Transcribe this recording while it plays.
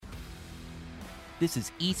This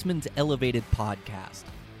is Eastman's Elevated Podcast.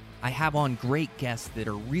 I have on great guests that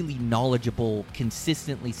are really knowledgeable,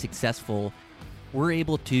 consistently successful. We're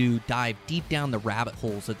able to dive deep down the rabbit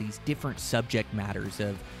holes of these different subject matters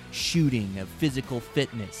of shooting, of physical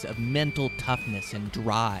fitness, of mental toughness and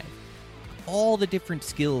drive. All the different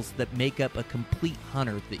skills that make up a complete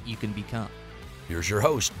hunter that you can become. Here's your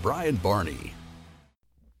host, Brian Barney.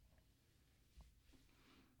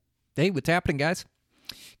 Hey, what's happening, guys?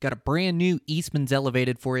 Got a brand new Eastman's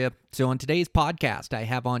Elevated for you. So on today's podcast, I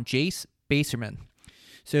have on Jace Bauserman.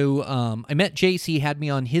 So I met Jace. He had me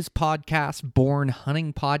on his podcast, Born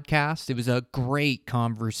Hunting Podcast. It was a great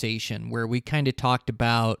conversation where we kind of talked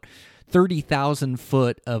about 30,000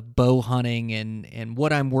 foot of bow hunting and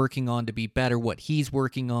what I'm working on to be better, what he's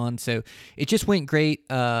working on. So it just went great.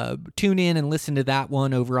 Tune in and listen to that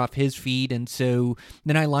one over off his feed. And so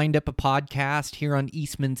then I lined up a podcast here on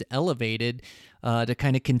Eastman's Elevated to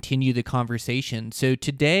kind of continue the conversation. So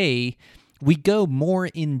today we go more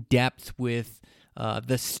in depth with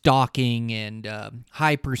the stalking and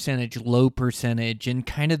high percentage, low percentage, and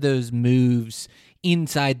kind of those moves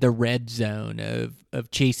inside the red zone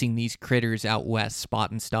of chasing these critters out west, spot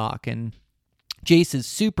and stalk. And Jace is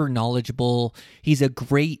super knowledgeable. He's a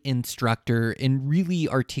great instructor and really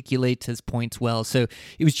articulates his points well. So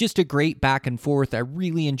it was just a great back and forth. I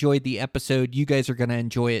really enjoyed the episode. You guys are going to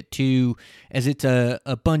enjoy it too, as it's a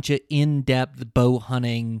bunch of in-depth bow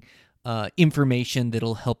hunting information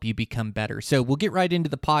that'll help you become better. So we'll get right into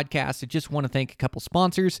the podcast. I just want to thank a couple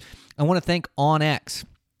sponsors. I want to thank OnX.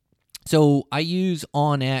 So I use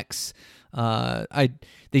OnX.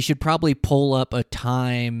 They should probably pull up a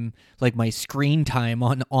time, like my screen time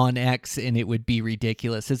on OnX, and it would be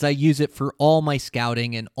ridiculous, as I use it for all my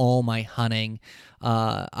scouting and all my hunting.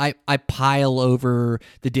 I pile over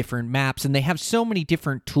the different maps, and they have so many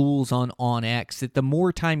different tools on OnX that the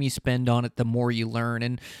more time you spend on it, the more you learn.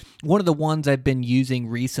 And one of the ones I've been using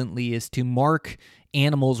recently is to mark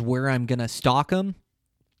animals where I'm going to stalk them.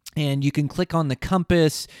 And you can click on the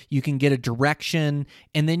compass, you can get a direction,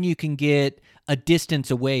 and then you can get a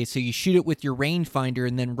distance away. So you shoot it with your rangefinder,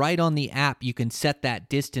 and then right on the app, you can set that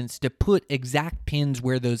distance to put exact pins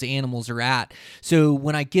where those animals are at. So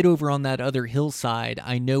when I get over on that other hillside,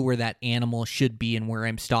 I know where that animal should be and where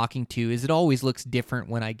I'm stalking to, as it always looks different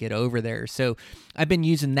when I get over there. So I've been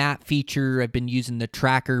using that feature. I've been using the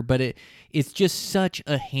tracker, but it's just such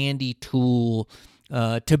a handy tool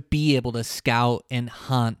to be able to scout and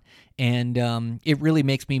hunt. And it really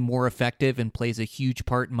makes me more effective and plays a huge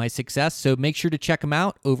part in my success. So make sure to check them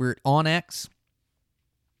out over at OnX.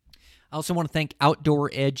 I also want to thank Outdoor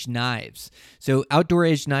Edge Knives. So Outdoor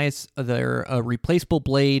Edge Knives, they're a replaceable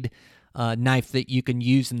blade knife that you can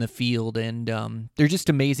use in the field. And they're just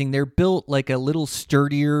amazing. They're built like a little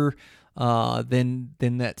sturdier than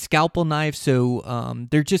that scalpel knife, so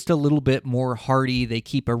they're just a little bit more hardy. They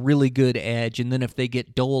keep a really good edge, and then if they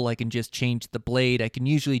get dull, I can just change the blade. I can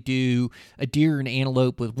usually do a deer and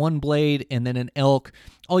antelope with one blade, and then an elk,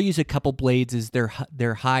 I'll use a couple blades, as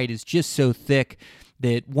their hide is just so thick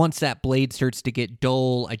that once that blade starts to get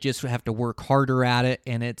dull, I just have to work harder at it,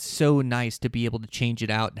 and it's so nice to be able to change it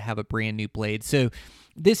out and have a brand new blade. So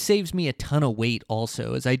this saves me a ton of weight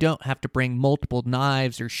also, as I don't have to bring multiple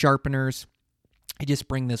knives or sharpeners. I just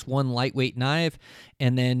bring this one lightweight knife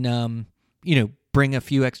and then, bring a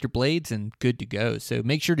few extra blades and good to go. So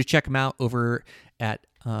make sure to check them out over at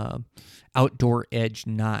Outdoor Edge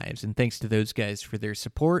Knives. And thanks to those guys for their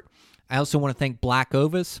support. I also want to thank Black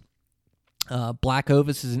Ovis. Black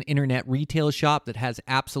Ovis is an internet retail shop that has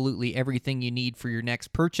absolutely everything you need for your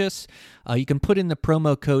next purchase. You can put in the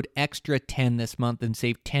promo code EXTRA10 this month and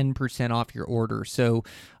save 10% off your order. So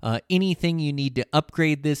anything you need to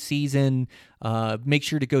upgrade this season, make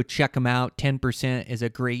sure to go check them out. 10% is a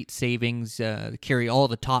great savings. They carry all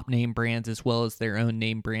the top name brands as well as their own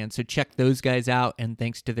name brands. So check those guys out, and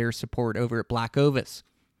thanks to their support over at Black Ovis.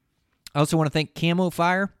 I also want to thank Camo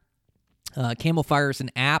Fire. Camo Fire is an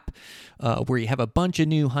app where you have a bunch of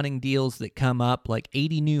new hunting deals that come up, like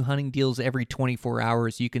 80 new hunting deals every 24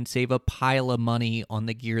 hours. You can save a pile of money on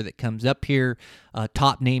the gear that comes up here,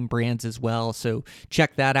 top name brands as well. So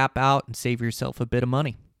check that app out and save yourself a bit of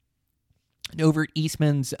money. Over at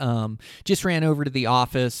Eastman's, just ran over to the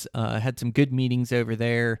office, had some good meetings over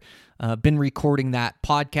there. Been recording that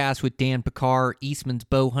podcast with Dan Picard, Eastman's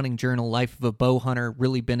Bow Hunting Journal, Life of a Bow Hunter.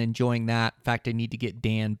 Really been enjoying that. In fact, I need to get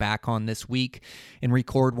Dan back on this week and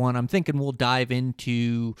record one. I'm thinking we'll dive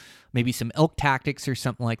into maybe some elk tactics or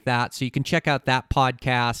something like that. So you can check out that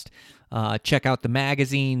podcast. Check out the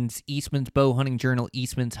magazines, Eastman's Bow Hunting Journal,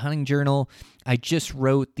 Eastman's Hunting Journal. I just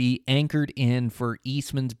wrote the Anchored In for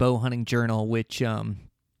Eastman's Bow Hunting Journal, which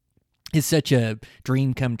is such a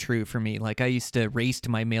dream come true for me. Like I used to race to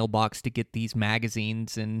my mailbox to get these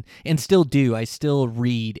magazines and still do. I still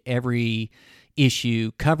read every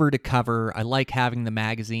issue cover to cover. I like having the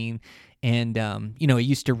magazine. And, I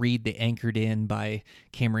used to read the Anchored In by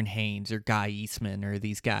Cameron Haynes or Guy Eastman or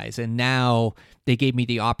these guys. And now they gave me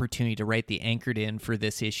the opportunity to write the Anchored In for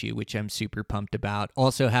this issue, which I'm super pumped about.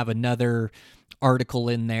 Also have another article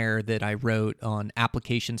in there that I wrote on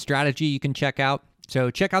application strategy you can check out.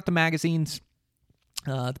 So check out the magazines,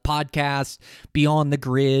 the podcast, Beyond the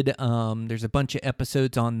Grid. There's a bunch of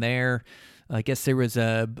episodes on there. I guess there was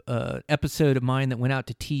a episode of mine that went out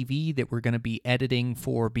to TV that we're going to be editing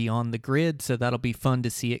for Beyond the Grid, so that'll be fun to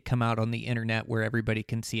see it come out on the internet where everybody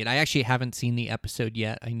can see it. I actually haven't seen the episode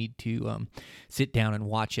yet. I need to sit down and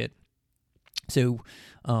watch it. So,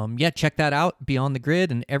 check that out, Beyond the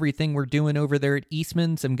Grid, and everything we're doing over there at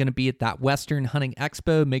Eastman's. I'm going to be at that Western Hunting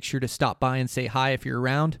Expo. Make sure to stop by and say hi if you're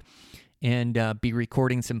around, and be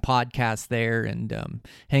recording some podcasts there and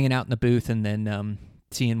hanging out in the booth, and then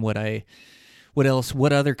seeing what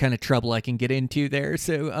other kind of trouble I can get into there.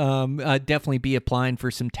 So definitely be applying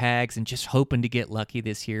for some tags and just hoping to get lucky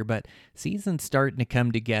this year. But season's starting to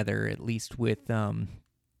come together, at least with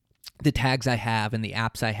the tags I have and the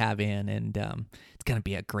apps I have in, and it's going to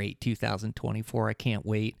be a great 2024. I can't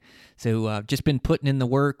wait. So just been putting in the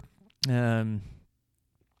work.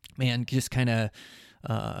 Just kind of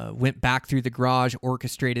went back through the garage,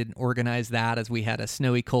 orchestrated and organized that as we had a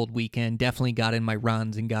snowy, cold weekend. Definitely got in my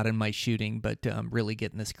runs and got in my shooting, but really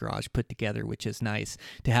getting this garage put together, which is nice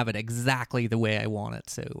to have it exactly the way I want it.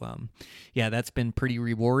 So, that's been pretty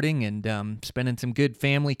rewarding, and spending some good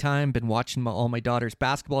family time. Been watching all my daughter's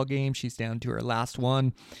basketball games. She's down to her last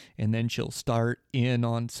one, and then she'll start in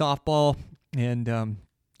on softball. And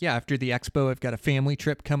after the expo, I've got a family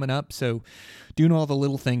trip coming up. So doing all the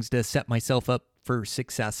little things to set myself up for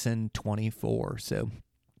success in 24. So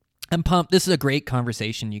I'm pumped. This is a great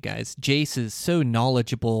conversation, you guys. Jace is so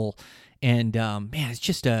knowledgeable, and it's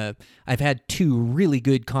just I've had two really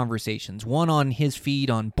good conversations. One on his feed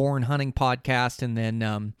on Born Hunting Podcast, and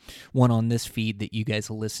then one on this feed that you guys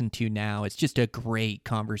will listen to now. It's just a great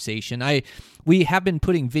conversation. We have been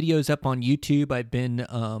putting videos up on YouTube. I've been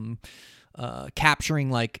capturing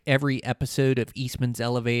like every episode of Eastman's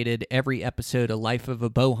Elevated, every episode of Life of a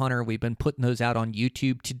Bowhunter. We've been putting those out on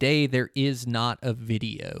YouTube. Today, there is not a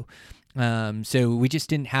video. So we just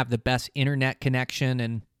didn't have the best internet connection,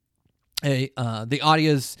 and the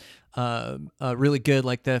audio's really good.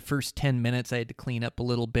 Like the first 10 minutes I had to clean up a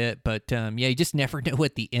little bit, but you just never know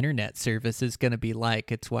what the internet service is going to be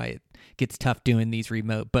like. It's why it gets tough doing these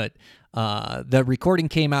remote, but the recording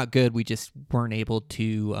came out good. We just weren't able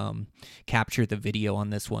to capture the video on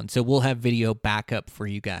this one, so we'll have video backup for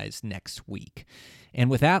you guys next week. And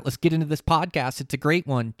with that, let's get into this podcast. It's a great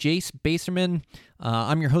one. Jace Bauserman.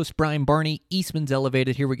 I'm your host, Brian Barney. Eastman's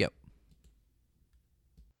Elevated. Here we go.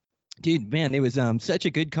 Dude, man, it was such a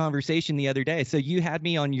good conversation the other day. So you had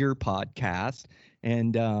me on your podcast,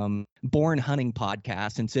 and Born Hunting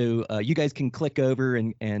Podcast. And so you guys can click over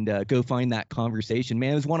and go find that conversation.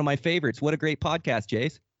 Man, it was one of my favorites. What a great podcast,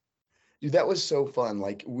 Jace. Dude, that was so fun.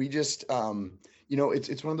 Like we just,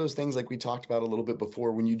 it's one of those things like we talked about a little bit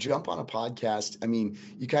before. When you jump on a podcast, I mean,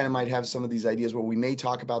 you kind of might have some of these ideas where we may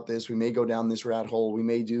talk about this, we may go down this rat hole, we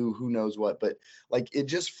may do who knows what, but like it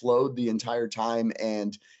just flowed the entire time.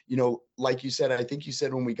 And, like you said, I think you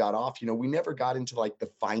said when we got off, we never got into like the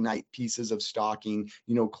finite pieces of stalking,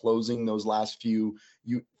 closing those last few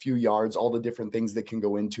yards, all the different things that can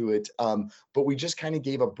go into it. But we just kind of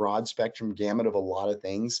gave a broad spectrum gamut of a lot of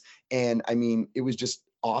things. And I mean, it was just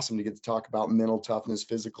awesome to get to talk about mental toughness,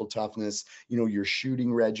 physical toughness, your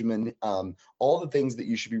shooting regimen, all the things that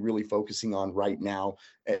you should be really focusing on right now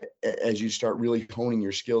as you start really honing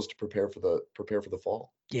your skills to prepare for the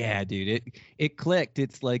fall. Yeah, dude, it clicked.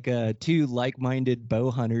 It's like two like-minded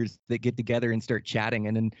bow hunters that get together and start chatting,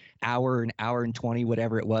 and an hour and 20,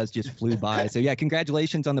 whatever it was, just flew by. So yeah,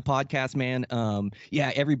 congratulations on the podcast, man.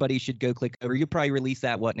 Everybody should go click over. You'll probably release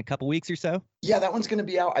that in a couple weeks or so. Yeah, that one's going to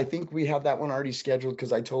be out. I think we have that one already scheduled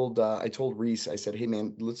because I told Reese, I said, hey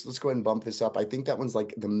man, let's go ahead and bump this up. I think that one's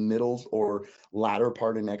like the middle or latter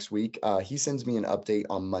part of next week. He sends me an update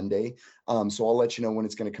on Monday. So I'll let you know when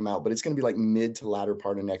it's going to come out, but it's going to be like mid to latter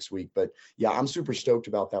part of next week. But yeah, I'm super stoked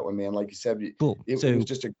about that one, man. Like you said, cool. It was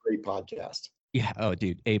just a great podcast. Yeah. Oh,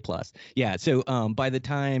 dude, A plus. Yeah. So by the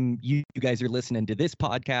time you guys are listening to this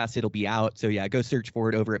podcast, it'll be out. So yeah, go search for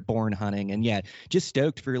it over at Born Hunting. And yeah, just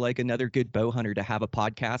stoked for like another good bow hunter to have a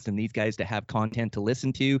podcast and these guys to have content to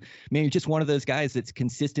listen to. Man, you're just one of those guys that's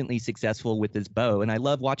consistently successful with this bow. And I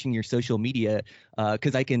love watching your social media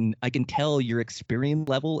because I can tell your experience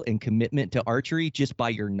level and commitment to archery just by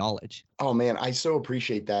your knowledge. Oh man, I so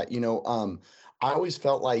appreciate that. I always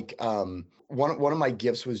felt like one of my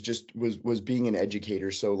gifts was was being an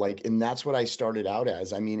educator. So like, and that's what I started out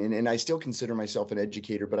as. I mean, and I still consider myself an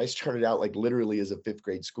educator, but I started out like literally as a fifth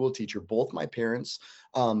grade school teacher. Both my parents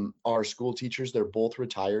are school teachers. They're both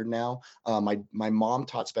retired now. My mom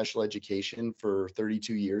taught special education for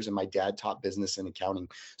 32 years, and my dad taught business and accounting.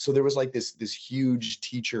 So there was like this huge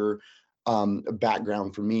teacher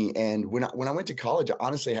background for me. And when I went to college,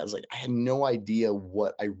 honestly, I had no idea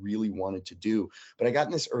what I really wanted to do. But I got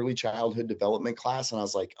in this early childhood development class, and I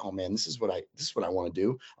was like, oh man, this is what I want to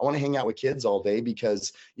do. I want to hang out with kids all day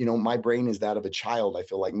because my brain is that of a child. I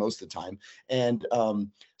feel like most of the time, and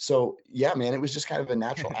so yeah, man, it was just kind of a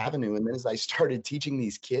natural avenue. And then as I started teaching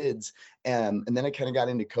these kids, and then I kind of got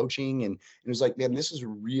into coaching, and it was like, man, this is a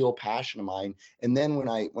real passion of mine. And then when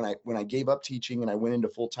I gave up teaching and I went into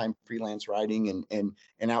full-time freelance writing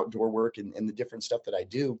and outdoor work and the different stuff that I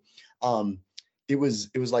do, it was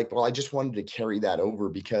like, well, I just wanted to carry that over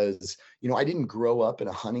because, I didn't grow up in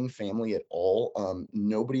a hunting family at all.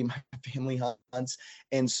 Nobody in my family hunts.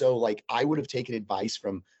 And so like, I would have taken advice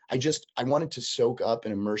from, I wanted to soak up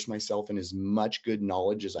and immerse myself in as much good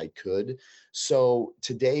knowledge as I could. So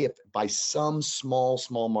today, if by some small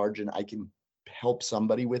margin, I can help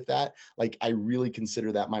somebody with that, like I really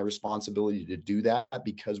consider that my responsibility to do that,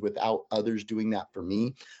 because without others doing that for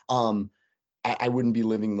me, I wouldn't be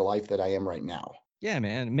living the life that I am right now. Yeah,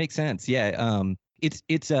 man, it makes sense. Yeah,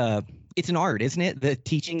 it's an art, isn't it? The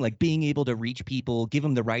teaching, like being able to reach people, give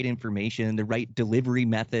them the right information, the right delivery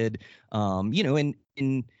method.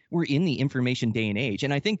 And we're in the information day and age,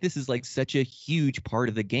 and I think this is like such a huge part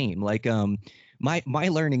of the game. Like, my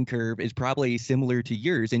learning curve is probably similar to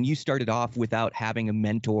yours, and you started off without having a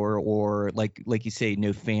mentor or like you say,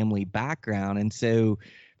 no family background, and so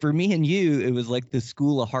for me and you, it was like the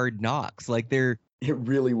school of hard knocks. Like It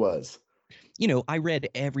really was. I read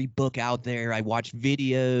every book out there. I watched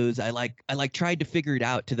videos. I tried to figure it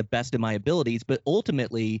out to the best of my abilities, but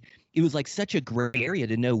ultimately it was like such a gray area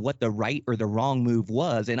to know what the right or the wrong move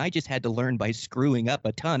was. And I just had to learn by screwing up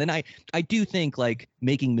a ton. And I do think like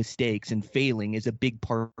making mistakes and failing is a big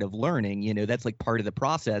part of learning. That's like part of the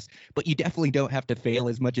process, but you definitely don't have to fail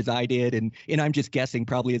as much as I did. And I'm just guessing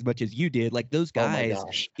probably as much as you did. Like those Oh my guys,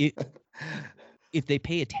 gosh. if they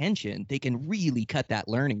pay attention, they can really cut that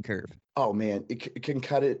learning curve. Oh man, it can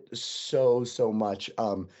cut it so much.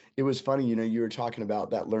 It was funny, you were talking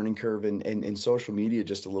about that learning curve and social media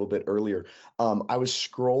just a little bit earlier. I was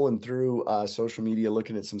scrolling through social media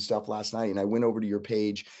looking at some stuff last night, and I went over to your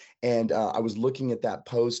page, and I was looking at that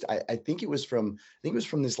post. I think it was from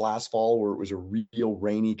this last fall, where it was a real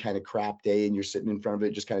rainy kind of crap day, and you're sitting in front of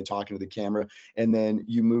it just kind of talking to the camera, and then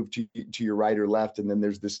you move to your right or left, and then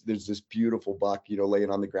there's this beautiful buck,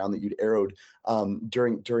 laying on the ground that you'd arrowed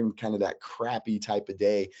during kind of that crappy type of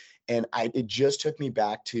day. And it just took me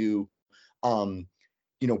back to,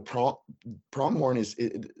 pronghorn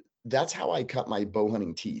that's how I cut my bow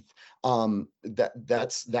hunting teeth.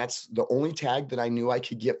 That's the only tag that I knew I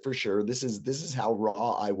could get for sure. This is how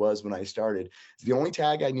raw I was when I started. It's the only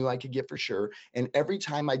tag I knew I could get for sure. And every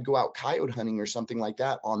time I'd go out coyote hunting or something like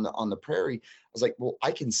that on the prairie, I was like, well,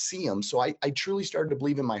 I can see them. So I truly started to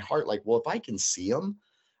believe in my heart, like, well, if I can see them,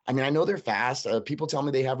 I mean, I know they're fast. People tell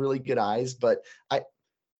me they have really good eyes, but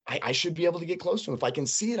I should be able to get close to them. If I can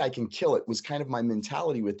see it, I can kill it, was kind of my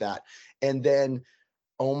mentality with that. And then,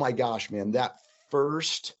 oh my gosh, man, that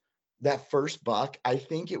first buck, I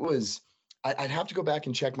think it was, I'd have to go back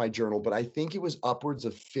and check my journal, but I think it was upwards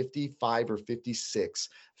of 55 or 56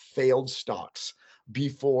 failed stalks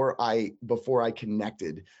before I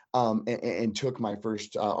connected and took my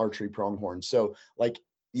first archery pronghorn. So like,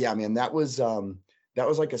 yeah, man, that was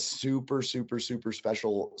like a super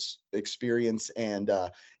special experience. And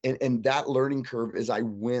that learning curve as I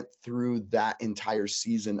went through that entire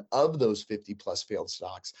season of those 50 plus failed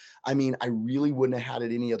stocks. I mean, I really wouldn't have had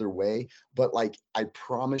it any other way, but like, I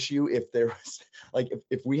promise you, if there was like,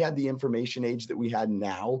 if we had the information age that we had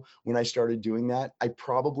now, when I started doing that, I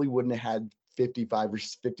probably wouldn't have had 55 or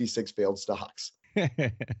 56 failed stocks.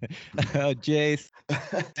 Oh, Jace,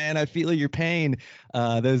 man, I feel your pain.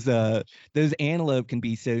 Those antelope can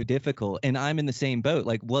be so difficult, and I'm in the same boat.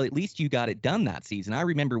 Like, well, at least you got it done that season. I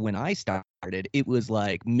remember when I started, started, it was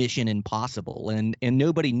like mission impossible, and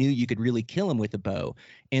nobody knew you could really kill them with a bow.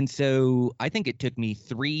 And so I think it took me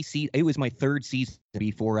it was my third season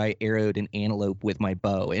before I arrowed an antelope with my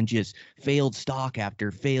bow, and just failed stock after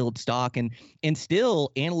failed stock, and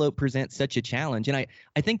still antelope presents such a challenge. And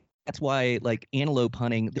I think that's why, like, antelope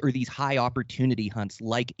hunting, or these high opportunity hunts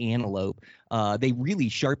like antelope, they really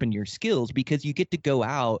sharpen your skills, because you get to go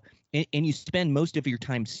out and you spend most of your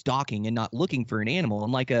time stalking and not looking for an animal.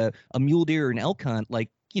 And like a mule deer or an elk hunt, like,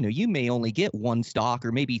 you may only get one stalk,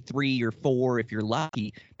 or maybe 3 or 4 if you're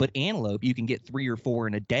lucky. But antelope, you can get 3 or 4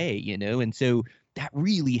 in a day, and so that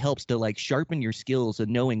really helps to, like, sharpen your skills of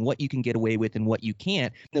knowing what you can get away with and what you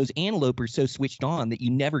can't. Those antelope are so switched on that you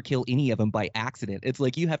never kill any of them by accident. It's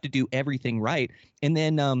like you have to do everything right. And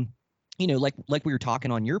then like we were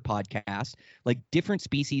talking on your podcast, like, different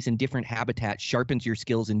species and different habitats sharpens your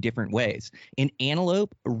skills in different ways. And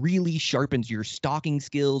antelope really sharpens your stalking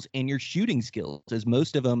skills and your shooting skills, as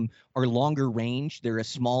most of them are longer range. They're a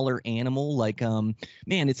smaller animal. Like,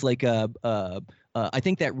 it's like I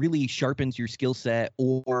think that really sharpens your skill set,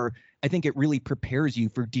 or I think it really prepares you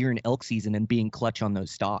for deer and elk season and being clutch on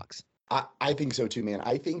those stalks. I think so too, man.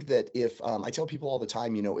 I think that if I tell people all the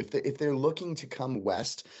time, if they're looking to come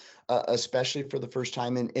west, especially for the first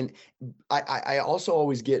time, and I also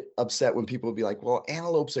always get upset when people be like, well,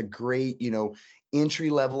 antelope's a great, entry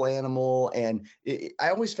level animal, and I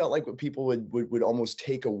always felt like what people would almost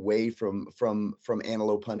take away from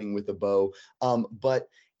antelope hunting with a bow, but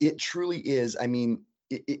it truly is. I mean,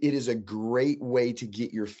 it is a great way to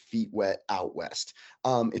get your feet wet out west.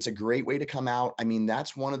 It's a great way to come out. I mean,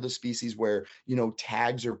 that's one of the species where,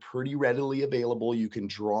 tags are pretty readily available. You can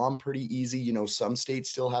draw them pretty easy. Some states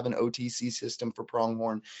still have an OTC system for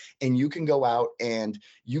pronghorn, and you can go out and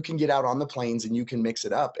you can get out on the plains and you can mix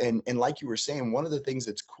it up. And like you were saying, one of the things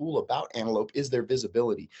that's cool about antelope is their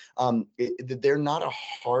visibility. They're not a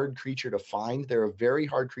hard creature to find. They're a very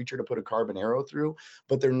hard creature to put a carbon arrow through,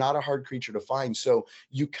 but they're not a hard creature to find. So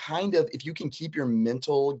you kind of, if you can keep your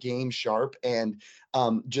mental game sharp and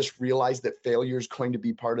just realize that failure is going to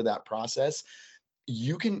be part of that process,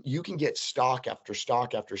 you can get stock after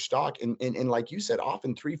stock after stock. And like you said,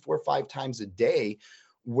 often 3, 4, 5 times a day.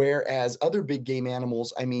 Whereas other big game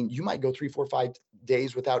animals, I mean, you might go 3, 4, 5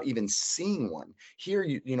 days without even seeing one. Here,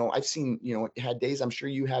 I've seen, had days, I'm sure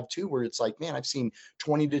you have too, where it's like, man, I've seen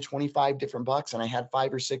 20 to 25 different bucks, and I had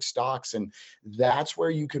 5 or 6 stalks. And that's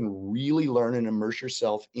where you can really learn and immerse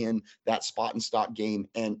yourself in that spot and stock game.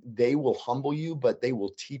 And they will humble you, but they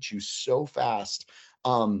will teach you so fast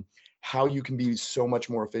how you can be so much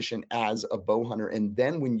more efficient as a bow hunter. And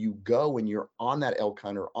then when you go and you're on that elk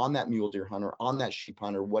hunter, on that mule deer hunter, on that sheep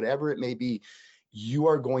hunter, whatever it may be, you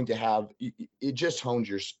are going to have, it just hones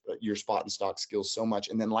your spot and stock skills so much.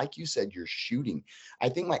 And then, like you said, you're shooting. I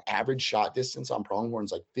think my average shot distance on pronghorn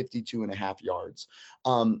is like 52.5 yards,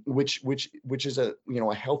 which is a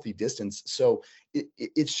healthy distance. So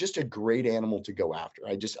it's just a great animal to go after.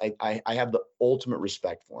 I have the ultimate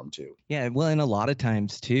respect for him too. Yeah, well, and a lot of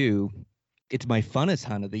times too, it's my funnest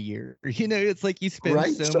hunt of the year. It's like you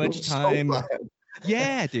spend so much time.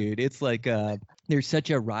 Yeah, dude. It's like there's such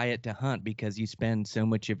a riot to hunt because you spend so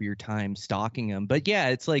much of your time stalking them. But yeah,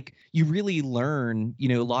 it's like you really learn,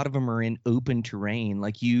 a lot of them are in open terrain.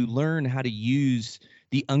 Like, you learn how to use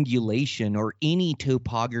the undulation or any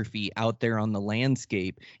topography out there on the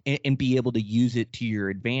landscape and be able to use it to your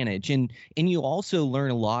advantage. And you also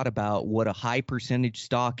learn a lot about what a high percentage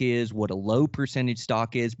stock is, what a low percentage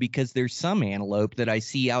stock is, because there's some antelope that I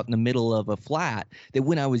see out in the middle of a flat that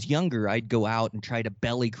when I was younger, I'd go out and try to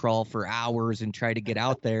belly crawl for hours and try to get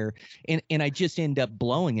out there. And I just end up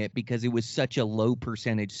blowing it because it was such a low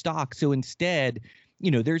percentage stock. So instead,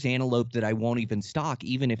 there's antelope that I won't even stalk,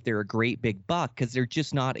 even if they're a great big buck, because they're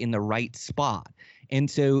just not in the right spot. And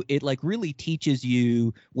so it like really teaches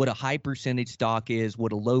you what a high percentage stock is,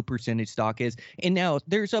 what a low percentage stock is. And now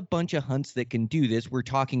there's a bunch of hunts that can do this. We're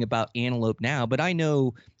talking about antelope now, but I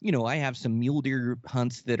know, I have some mule deer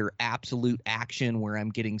hunts that are absolute action where I'm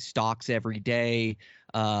getting stalks every day.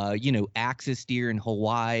 Axis deer in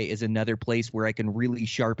Hawaii is another place where I can really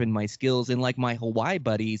sharpen my skills. And like my Hawaii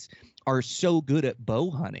buddies are so good at bow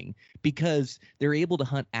hunting because they're able to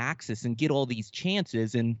hunt axis and get all these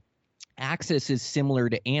chances. And axis is similar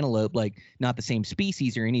to antelope, like not the same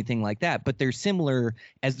species or anything like that, but they're similar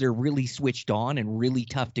as they're really switched on and really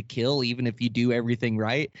tough to kill, even if you do everything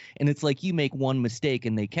right. And it's like you make one mistake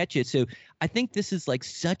and they catch it. So I think this is like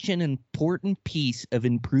such an important piece of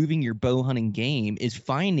improving your bow hunting game, is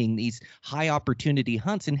finding these high opportunity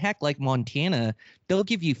hunts. And heck, like Montana, they'll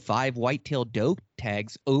give you 5 white-tailed doe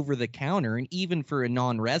tags over the counter. And even for a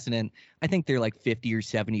non-resident, I think they're like 50 or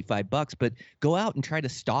 75 bucks. But go out and try to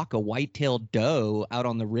stalk a white-tailed doe out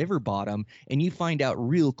on the river bottom, and you find out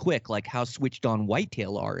real quick like how switched on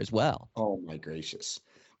whitetail are as well. Oh my gracious.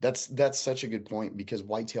 That's such a good point, because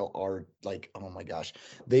whitetail are like, oh my gosh,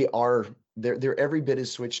 they're every bit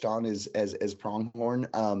as switched on as pronghorn.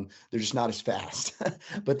 They're just not as fast,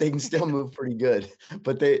 but they can still move pretty good,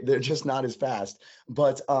 but they're just not as fast.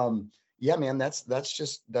 But yeah, man, that's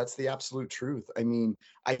the absolute truth. I mean,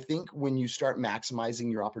 I think when you start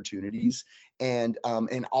maximizing your opportunities, and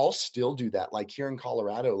I'll still do that. Like here in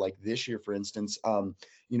Colorado, like this year, for instance,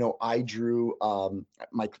 I drew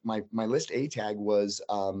my list A tag was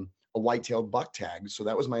a white-tailed buck tag. So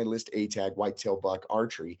that was my list A tag, white-tailed buck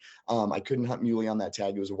archery. I couldn't hunt muley on that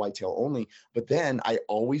tag. It was a whitetail only. But then I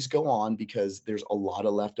always go on because there's a lot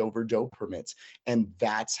of leftover doe permits. And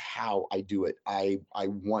that's how I do it. I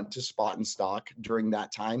want to spot and stalk during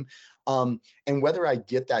that time. And whether I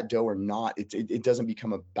get that doe or not, it doesn't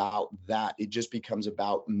become about that. It just becomes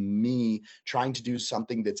about me trying to do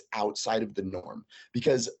something that's outside of the norm.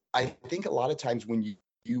 Because I think a lot of times when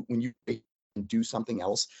you do something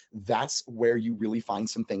else, that's where you really find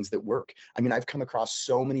some things that work. I mean, I've come across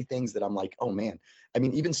so many things that I'm like, oh man. I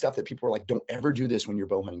mean, even stuff that people are like, don't ever do this when you're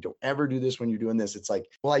bow hunting. Don't ever do this when you're doing this. It's like,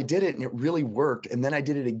 well, I did it and it really worked. And then I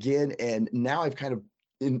did it again. And now I've kind of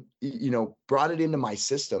brought it into my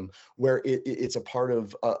system where it's a part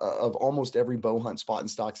of almost every bow hunt, spot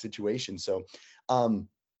and stalk situation. So,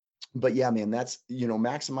 but yeah, man, that's,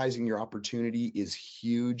 maximizing your opportunity is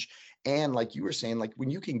huge. And like you were saying, like when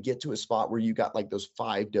you can get to a spot where you got like those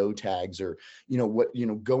 5 doe tags, or,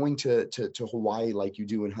 going to Hawaii, like you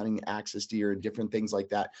do and hunting axis deer and different things like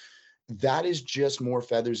that, that is just more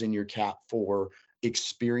feathers in your cap for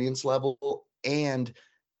experience level and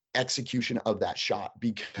execution of that shot.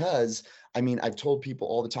 Because I mean, I've told people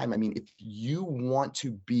all the time, I mean, if you want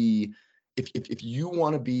to be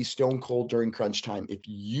stone cold during crunch time, if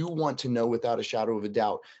you want to know without a shadow of a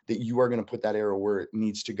doubt that you are going to put that arrow where it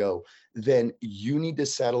needs to go, then you need to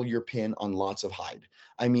settle your pin on lots of hide.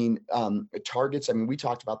 I mean, targets, I mean, we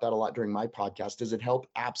talked about that a lot during my podcast. Does it help?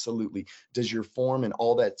 Absolutely. Does your form and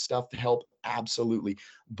all that stuff help? Absolutely.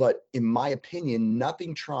 But in my opinion,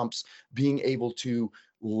 nothing trumps being able to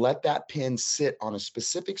let that pin sit on a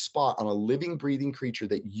specific spot on a living, breathing creature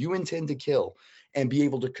that you intend to kill, and be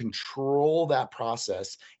able to control that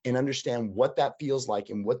process and understand what that feels like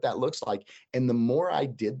and what that looks like. And the more I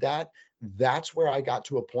did that, that's where I got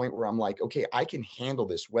to a point where I'm like, okay, I can handle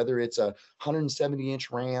this, whether it's a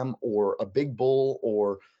 170-inch ram or a big bull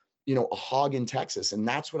or, a hog in Texas. And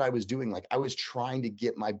that's what I was doing. Like I was trying to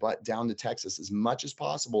get my butt down to Texas as much as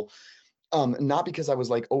possible. Not because I was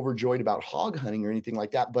like overjoyed about hog hunting or anything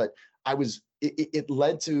like that, but it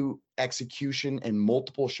led to execution and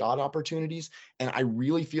multiple shot opportunities. And I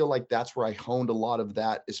really feel like that's where I honed a lot of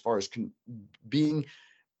that, as far as being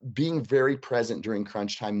very present during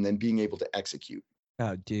crunch time and then being able to execute.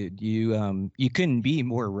 Oh, dude, you couldn't be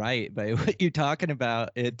more right by what you're talking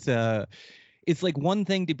about. It's like one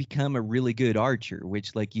thing to become a really good archer,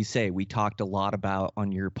 which, like you say, we talked a lot about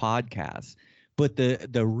on your podcast. But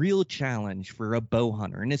the real challenge for a bow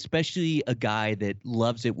hunter, and especially a guy that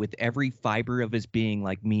loves it with every fiber of his being,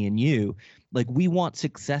 like me and you, like we want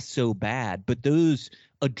success so bad, but those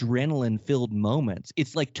adrenaline filled moments,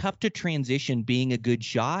 it's like tough to transition being a good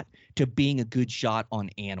shot to being a good shot on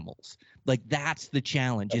animals. Like that's the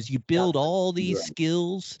challenge, is you build all these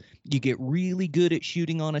skills, you get really good at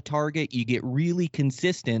shooting on a target, you get really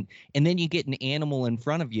consistent, and then you get an animal in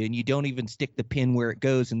front of you and you don't even stick the pin where it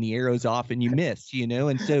goes and the arrow's off and you miss,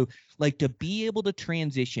 And so like to be able to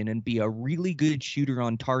transition and be a really good shooter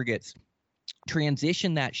on targets,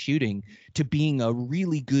 transition that shooting to being a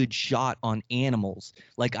really good shot on animals.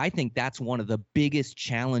 Like I think that's one of the biggest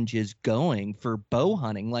challenges going for bow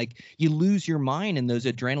hunting. Like you lose your mind in those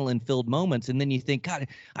adrenaline filled moments, and then you think, God,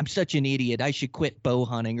 I'm such an idiot, I should quit bow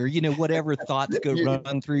hunting, or whatever thoughts go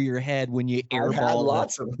run through your head when you airball. I've had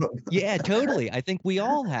lots of them. Yeah, totally. I think we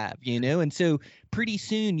all have, and so pretty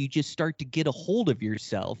soon you just start to get a hold of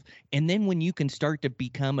yourself. And then when you can start to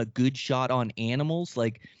become a good shot on animals,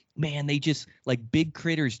 like man, they just like big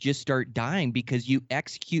critters just start dying because you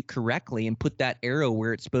execute correctly and put that arrow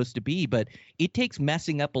where it's supposed to be. But it takes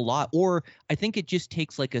messing up a lot. Or I think it just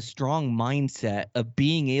takes like a strong mindset of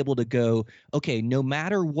being able to go, okay, no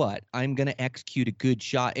matter what, I'm going to execute a good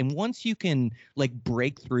shot. And once you can like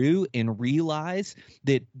break through and realize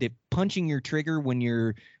that punching your trigger when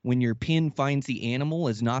your pin finds the animal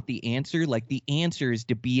is not the answer, like the answer is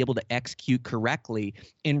to be able to execute correctly.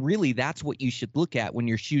 And really, that's what you should look at when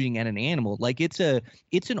you're shooting at an animal. Like it's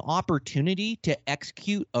an opportunity to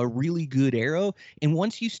execute a really good arrow. And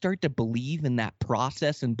once you start to believe in that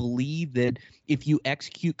process and believe that if you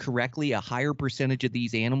execute correctly, a higher percentage of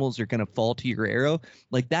these animals are going to fall to your arrow,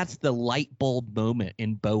 like that's the light bulb moment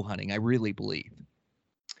in bow hunting, I really believe.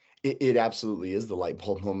 It absolutely is the light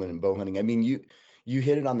bulb moment in bow hunting. I mean, you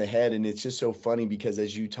hit it on the head, and it's just so funny because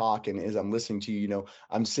as you talk and as I'm listening to you,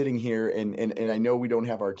 I'm sitting here and I know we don't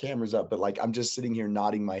have our cameras up, but like I'm just sitting here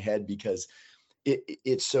nodding my head because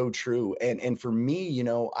it's so true. And for me,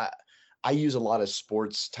 I use a lot of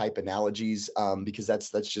sports type analogies because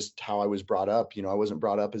that's just how I was brought up. I wasn't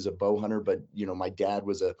brought up as a bow hunter, but my dad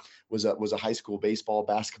was a high school baseball,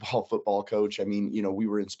 basketball, football coach. I mean, we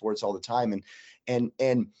were in sports all the time, and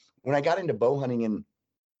when I got into bow hunting, and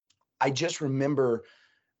I just remember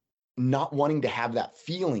not wanting to have that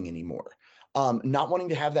feeling anymore. Not wanting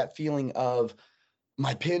to have that feeling of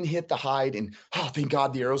my pin hit the hide and, oh, thank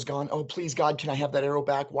God the arrow's gone. Oh, please God, can I have that arrow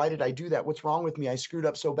back? Why did I do that? What's wrong with me? I screwed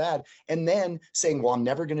up so bad. And then saying, well, I'm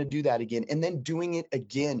never going to do that again. And then doing it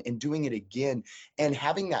again and doing it again and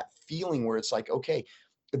having that feeling where it's like, okay,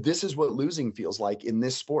 this is what losing feels like in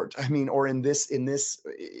this sport. I mean, or in this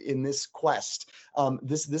quest.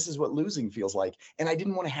 This is what losing feels like. And I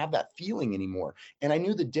didn't want to have that feeling anymore. And I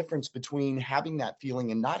knew the difference between having that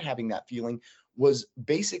feeling and not having that feeling was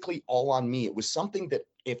basically all on me. It was something that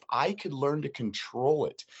if I could learn to control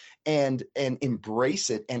it and embrace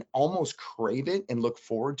it and almost crave it and look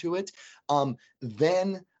forward to it,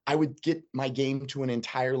 then I would get my game to an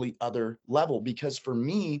entirely other level. Because for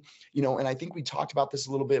me, and I think we talked about this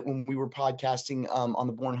a little bit when we were podcasting on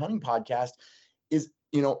the Born Hunting podcast, is,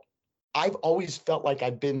 I've always felt like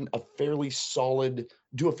I've been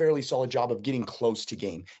do a fairly solid job of getting close to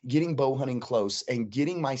game, getting bow hunting close and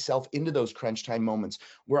getting myself into those crunch time moments.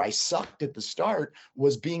 Where I sucked at the start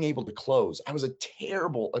was being able to close. I was a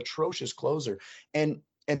terrible, atrocious closer. And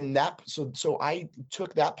that, so I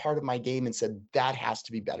took that part of my game and said, that has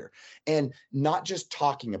to be better. And not just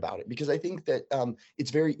talking about it, because I think that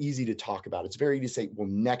it's very easy to talk about. It's very easy to say, well,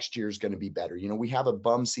 next year's going to be better. We have a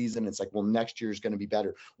bum season. It's like, well, next year's going to be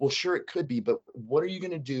better. Well, sure, it could be, but what are you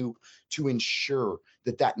going to do to ensure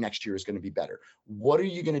that next year is going to be better? What are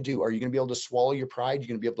you going to do? Are you going to be able to swallow your pride? You're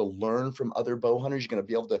going to be able to learn from other bow hunters. You're going to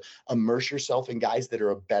be able to immerse yourself in guys that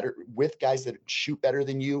are with guys that shoot better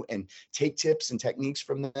than you and take tips and techniques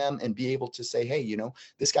from them and be able to say, hey,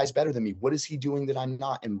 this guy's better than me. What is he doing that I'm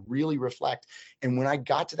not? And really reflect. And when I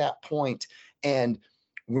got to that point, and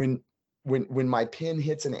when my pin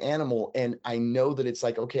hits an animal and I know that it's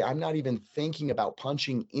like, okay, I'm not even thinking about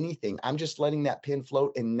punching anything. I'm just letting that pin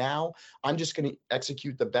float. And now I'm just going to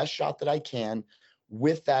execute the best shot that I can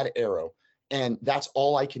with that arrow. And that's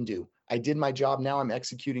all I can do. I did my job. Now I'm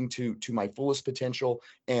executing to my fullest potential,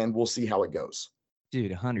 and we'll see how it goes.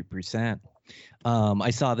 Dude, 100%.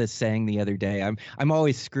 I saw this saying the other day. I'm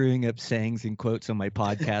always screwing up sayings and quotes on my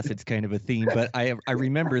podcast. It's kind of a theme, but I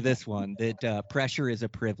remember this one, that pressure is a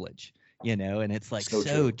privilege. And it's like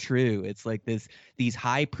so true. It's like these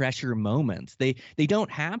high pressure moments. They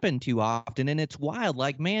don't happen too often, and it's wild.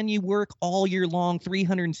 Like, man, you work all year long,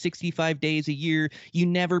 365 days a year. You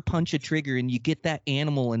never punch a trigger, and you get that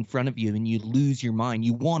animal in front of you, and you lose your mind.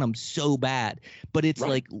 You want them so bad, but it's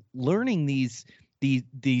like learning these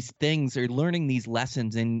things, or learning these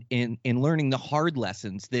lessons and learning the hard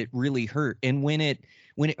lessons that really hurt. And when it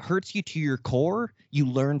hurts you to your core, you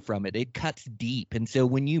learn from it. It cuts deep. And so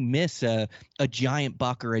when you miss a giant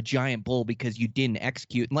buck or a giant bull because you didn't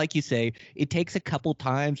execute, and like you say, it takes a couple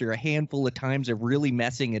times or a handful of times of really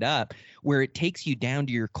messing it up, where it takes you down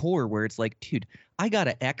to your core, where it's like, dude, I got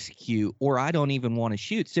to execute or I don't even want to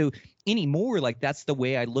shoot. So anymore, like, that's the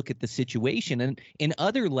way I look at the situation. And in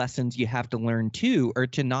other lessons you have to learn too, are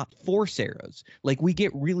to not force arrows. Like, we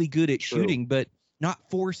get really good at shooting, but not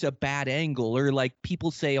force a bad angle. Or like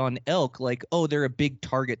people say on elk, like, oh, they're a big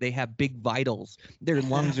target, they have big vitals, their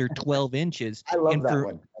lungs are 12 inches. I love that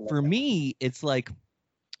one. For me, it's like,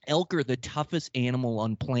 elk are the toughest animal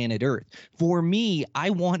on planet Earth. For me, I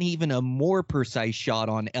want even a more precise shot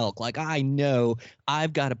on elk. Like, I know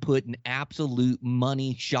I've got to put an absolute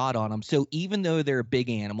money shot on them. So even though they're a big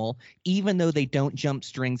animal, even though they don't jump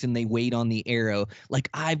strings and they wait on the arrow, like,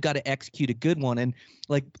 I've got to execute a good one. And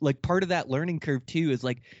like part of that learning curve too is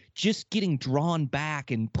like just getting drawn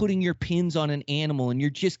back and putting your pins on an animal, and you're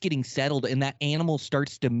just getting settled, and that animal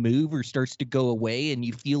starts to move or starts to go away, and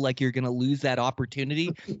you feel like you're going to lose that opportunity,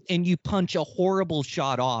 and you punch a horrible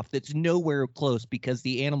shot off that's nowhere close because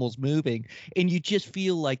the animal's moving, and you just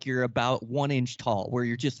feel like you're about 1 inch tall, where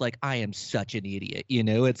you're just like, I am such an idiot.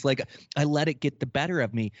 It's like I let it get the better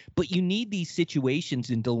of me. But you need these situations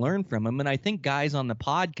and to learn from them. And I think guys on the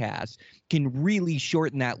podcast can really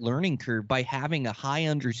shorten that learning curve by having a high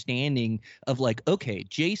understanding of like, okay,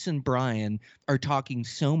 Jason and Brian are talking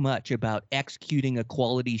so much about executing a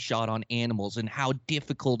quality shot on animals and how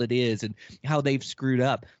difficult it is and how they've screwed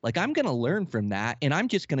up. Like, I'm going to learn from that, and I'm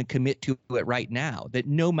just going to commit to it right now that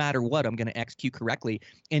no matter what, I'm going to execute correctly.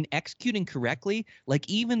 And executing correctly, like,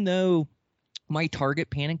 even though my target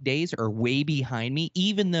panic days are way behind me,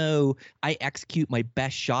 even though I execute my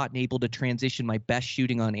best shot and able to transition my best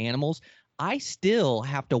shooting on animals, I still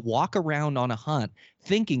have to walk around on a hunt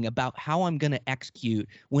thinking about how I'm going to execute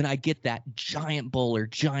when I get that giant bull or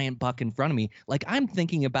giant buck in front of me. Like, I'm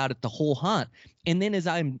thinking about it the whole hunt. And then as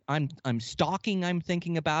I'm stalking, I'm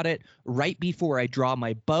thinking about it. Right before I draw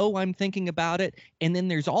my bow, I'm thinking about it. And then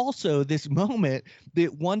there's also this moment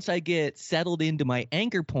that once I get settled into my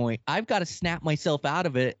anchor point, I've got to snap myself out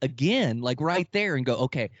of it again, like right there, and go,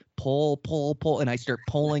 okay, pull, and I start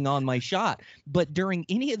pulling on my shot. But during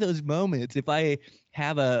any of those moments, if I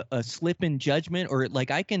have a slip in judgment, or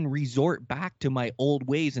like, I can resort back to my old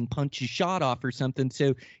ways and punch a shot off or something.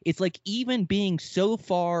 So it's like, even being so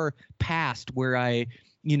far past where I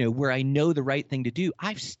know the right thing to do,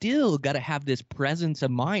 I've still got to have this presence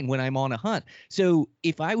of mind when I'm on a hunt. So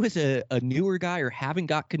if I was a newer guy or haven't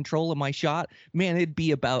got control of my shot, man, it'd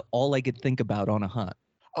be about all I could think about on a hunt.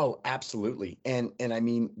 Oh, absolutely. And I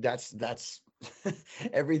mean, that's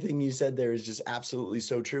everything you said there is just absolutely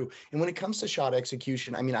so true. And when it comes to shot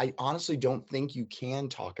execution, I mean, I honestly don't think you can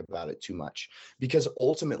talk about it too much, because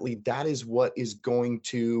ultimately that is what is going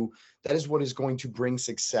to bring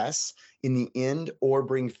success in the end, or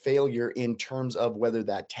bring failure in terms of whether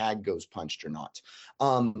that tag goes punched or not.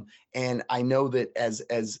 And I know that as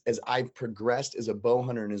I've progressed as a bow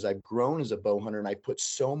hunter, and as I've grown as a bow hunter, and I put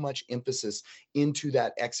so much emphasis into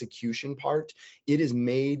that execution part, it has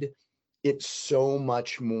made it's so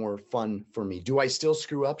much more fun for me. Do I still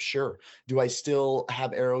screw up? Sure. Do I still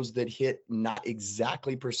have arrows that hit not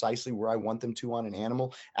exactly precisely where I want them to on an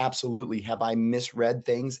animal? Absolutely. Have I misread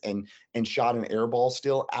things and shot an air ball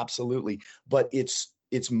still? Absolutely. But it's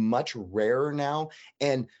much rarer now.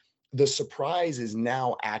 And the surprise is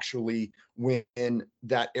now actually when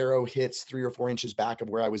that arrow hits 3 or 4 inches back of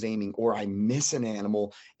where I was aiming, or I miss an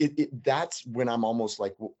animal. That's when I'm almost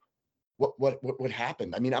like, what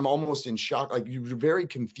happened? I mean, I'm almost in shock. Like, you're very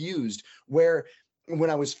confused. Where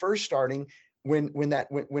when I was first starting, when I,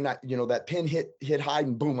 that pin hit high,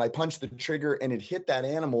 and boom, I punched the trigger and it hit that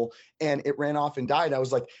animal and it ran off and died. I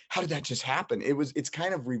was like, how did that just happen? It's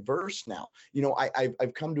kind of reversed now.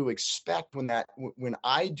 I've come to expect when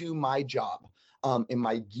I do my job, and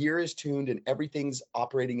my gear is tuned and everything's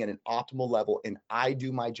operating at an optimal level, and I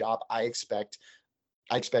do my job, I expect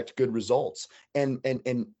good results. And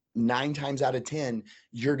 9 times out of 10,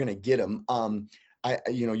 you're going to get them.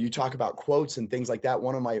 You talk about quotes and things like that.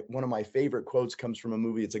 One of my favorite quotes comes from a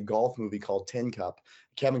movie. It's a golf movie called Tin Cup.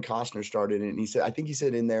 Kevin Costner started it, and I think he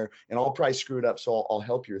said in there, and I'll probably screw it up, so I'll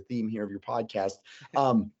help your theme here of your podcast.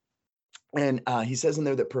 He says in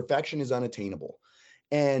there that perfection is unattainable.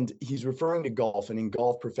 And he's referring to golf, and in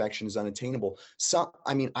golf, perfection is unattainable.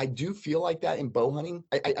 I do feel like that in bow hunting.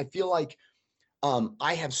 I feel like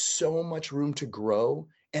I have so much room to grow,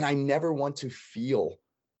 and I never want to feel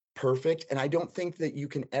perfect. And I don't think that you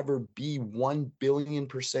can ever be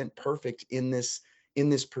 1,000,000,000% perfect in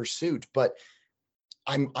this pursuit, but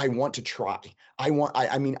I want to try.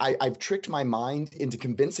 I've tricked my mind into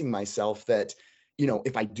convincing myself that,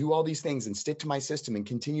 if I do all these things and stick to my system and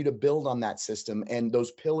continue to build on that system and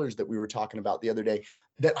those pillars that we were talking about the other day,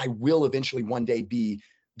 that I will eventually one day be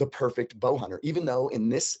the perfect bow hunter. Even though in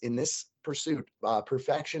this pursuit,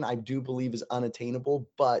 perfection, I do believe, is unattainable.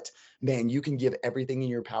 But man, you can give everything in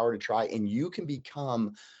your power to try, and you can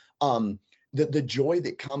become the joy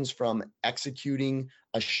that comes from executing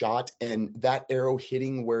a shot and that arrow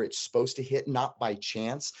hitting where it's supposed to hit, not by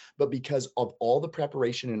chance, but because of all the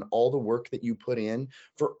preparation and all the work that you put in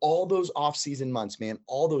for all those off-season months, man,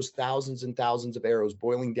 all those thousands and thousands of arrows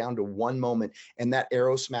boiling down to one moment, and that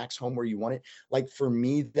arrow smacks home where you want it. Like, for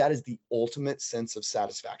me, that is the ultimate sense of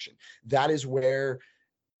satisfaction. That is where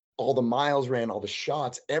all the miles ran, all the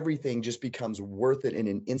shots, everything just becomes worth it in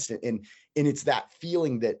an instant. And it's that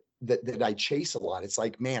feeling that I chase a lot. It's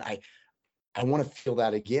like, man, I want to feel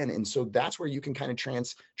that again. And so that's where you can kind of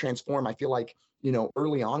transform. I feel like,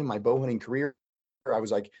 early on in my bow hunting career, I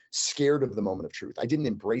was like scared of the moment of truth. I didn't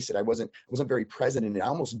embrace it. I wasn't very present in it. I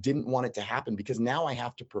almost didn't want it to happen because now I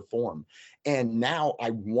have to perform. And now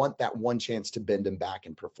I want that one chance to bend them back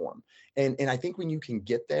and perform. And I think when you can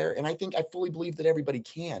get there, and I fully believe that everybody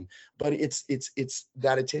can, but it's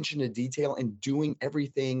that attention to detail and doing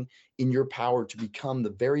everything in your power to become the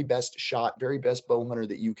very best shot, very best bow hunter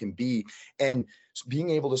that you can be. And being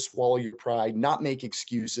able to swallow your pride, not make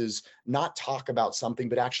excuses, not talk about something,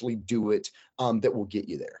 but actually do it, that will get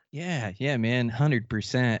you there. Yeah, man,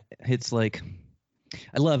 100%. It's like,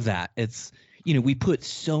 I love that. It's, we put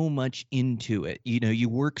so much into it. You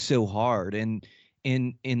work so hard, and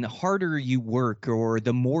the harder you work, or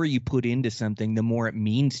the more you put into something, the more it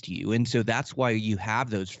means to you. And so that's why you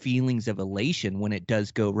have those feelings of elation when it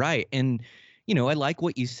does go right. And, I like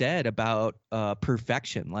what you said about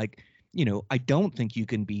perfection. Like, I don't think you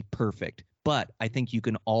can be perfect, but I think you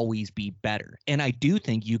can always be better. And I do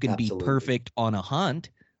think you can Absolutely. be perfect on a hunt.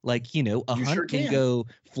 Like, a You hunt sure can can. go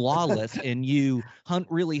flawless and you hunt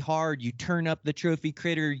really hard, you turn up the trophy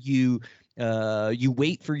critter, you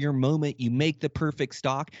wait for your moment, you make the perfect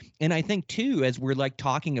stalk. And I think too, as we're like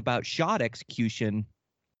talking about shot execution,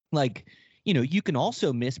 like, you can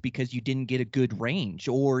also miss because you didn't get a good range,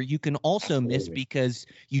 or you can also miss Absolutely. because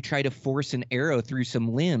you try to force an arrow through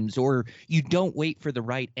some limbs, or you don't wait for the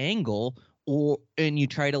right angle, and you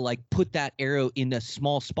try to like put that arrow in a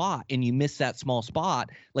small spot and you miss that small spot.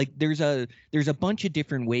 Like, there's a bunch of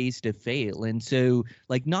different ways to fail. And so,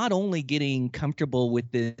 like, not only getting comfortable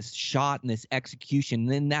with this shot and this execution,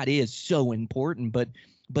 then that is so important,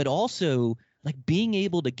 but also like being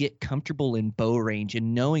able to get comfortable in bow range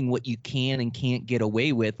and knowing what you can and can't get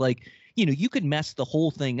away with. Like, you could mess the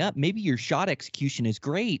whole thing up. Maybe your shot execution is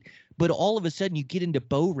great, but all of a sudden you get into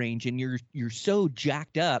bow range and you're so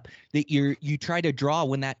jacked up that you try to draw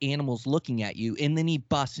when that animal's looking at you, and then he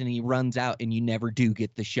busts and he runs out and you never do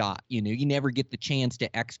get the shot. You never get the chance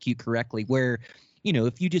to execute correctly. Where,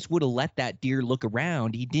 if you just would have let that deer look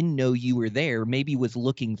around, he didn't know you were there, maybe was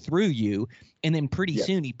looking through you, and then pretty Yes.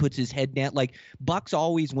 soon he puts his head down. Like, bucks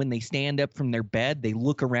always, when they stand up from their bed, they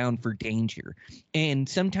look around for danger. And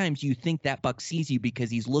sometimes you think that buck sees you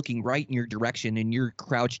because he's looking right in your direction and you're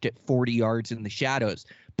crouched at 40 yards in the shadows,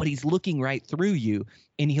 but he's looking right through you,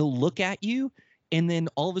 and he'll look at you. And then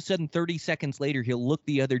all of a sudden, 30 seconds later, he'll look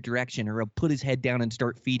the other direction, or he'll put his head down and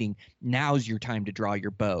start feeding. Now's your time to draw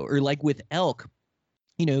your bow. Or like with elk,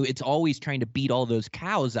 it's always trying to beat all those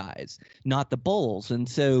cows' eyes, not the bulls. And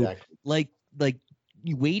so, Exactly. like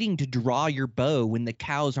you waiting to draw your bow when the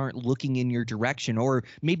cows aren't looking in your direction, or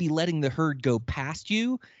maybe letting the herd go past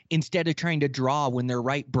you instead of trying to draw when they're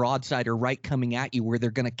right broadside or right coming at you where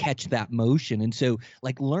they're going to catch that motion. And so,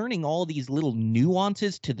 like, learning all these little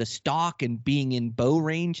nuances to the stalk and being in bow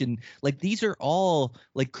range, and like, these are all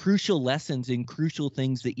like crucial lessons and crucial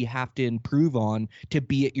things that you have to improve on to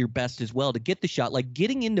be at your best as well, to get the shot. Like,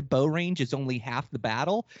 getting into bow range is only half the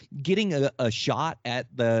battle. Getting a shot at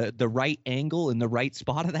the right angle and the right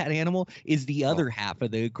spot of that animal is the other half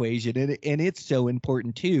of the equation. And it's so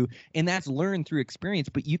important too. And that's learned through experience,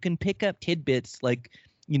 but you can pick up tidbits. Like,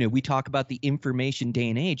 we talk about the information day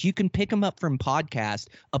and age. You can pick them up from podcasts,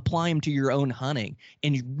 apply them to your own hunting,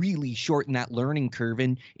 and really shorten that learning curve.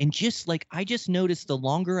 And just like, I just noticed the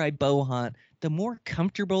longer I bow hunt, the more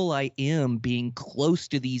comfortable I am being close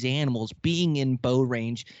to these animals, being in bow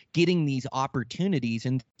range, getting these opportunities.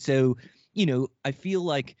 And so, I feel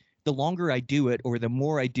like the longer I do it, or the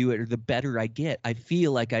more I do it, or the better I get, I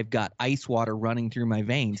feel like I've got ice water running through my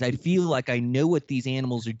veins. I feel like I know what these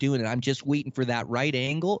animals are doing, and I'm just waiting for that right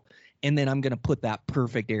angle, and then I'm going to put that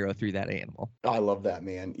perfect arrow through that animal. I love that,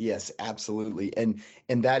 man. Yes, absolutely. And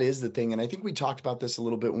that is the thing. And I think we talked about this a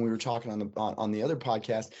little bit when we were talking on the other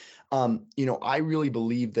podcast. I really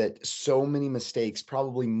believe that so many mistakes,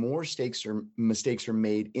 probably more mistakes are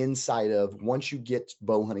made inside of once you get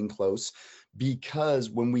bow hunting close, because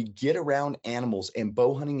when we get around animals, and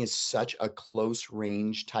bow hunting is such a close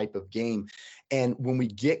range type of game, and when we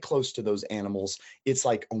get close to those animals, it's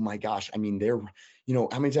like, oh my gosh, I mean,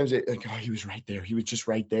 how many times like, oh, he was right there. He was just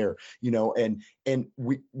right there, and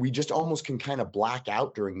we just almost can kind of black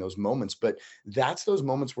out during those moments. But that's those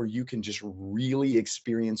moments where you can just really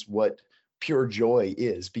experience what pure joy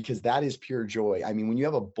is, because that is pure joy. I mean, when you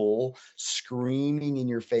have a bull screaming in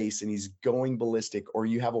your face and he's going ballistic, or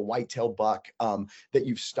you have a whitetail buck that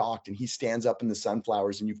you've stalked and he stands up in the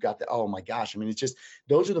sunflowers and you've got the, oh my gosh. I mean, it's just,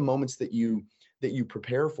 those are the moments that you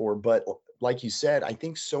prepare for. But like you said, I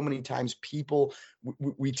think so many times people,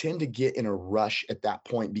 we tend to get in a rush at that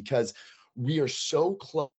point because we are so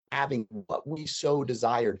close having what we so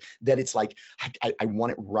desired that it's like, I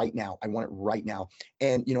want it right now. I want it right now.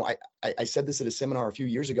 And, I said this at a seminar a few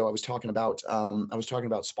years ago. I was talking about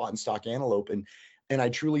spot and stock antelope, and I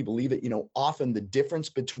truly believe it. Often the difference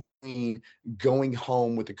between going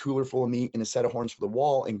home with a cooler full of meat and a set of horns for the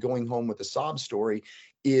wall and going home with a sob story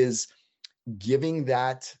is giving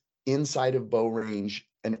that inside of bow range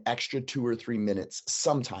an extra 2 or 3 minutes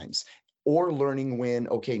sometimes, or learning when,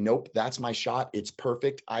 okay, nope, that's my shot. It's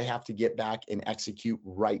perfect. I have to get back and execute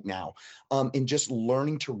right now. And just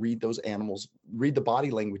learning to read those animals, read the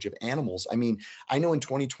body language of animals. I mean, I know in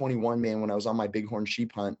 2021, man, when I was on my bighorn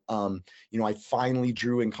sheep hunt, I finally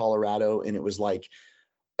drew in Colorado, and it was like,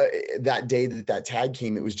 that day that tag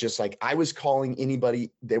came, it was just like I was calling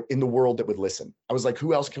anybody that in the world that would listen. I was like,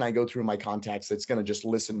 who else can I go through my contacts that's going to just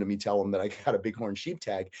listen to me tell them that I got a bighorn sheep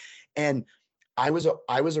tag? And I was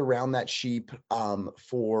around that sheep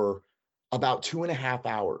for about 2.5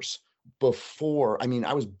 hours before. I mean,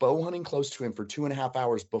 I was bow hunting close to him for 2.5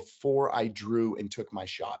 hours before I drew and took my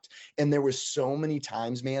shot. And there was so many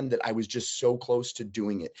times, man, that I was just so close to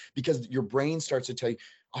doing it, because your brain starts to tell you,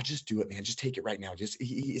 I'll just do it, man. Just take it right now.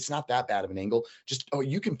 It's not that bad of an angle. Just, oh,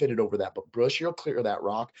 you can fit it over that bush. You'll clear that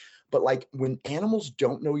rock. But like when animals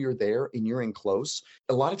don't know you're there and you're in close,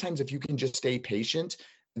 a lot of times if you can just stay patient,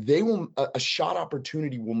 a shot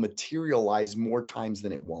opportunity will materialize more times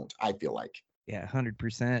than it won't, I feel like. Yeah,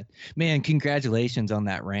 100%. Man, congratulations on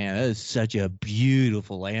that ram. That is such a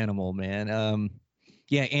beautiful animal, man.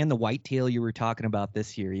 Yeah, and the whitetail you were talking about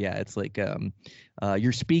this year. Yeah, it's like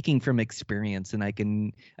you're speaking from experience, and I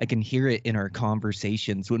can hear it in our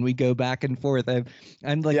conversations when we go back and forth.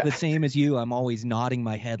 I'm like the same as you. I'm always nodding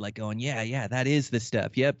my head, like going, yeah, that is the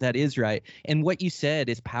stuff. Yep, that is right. And what you said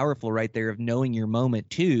is powerful right there, of knowing your moment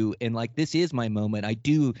too. And like, this is my moment.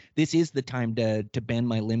 This is the time to bend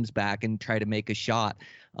my limbs back and try to make a shot.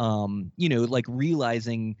 Like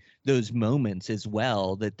realizing those moments as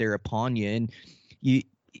well, that they're upon you. And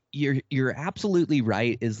you're absolutely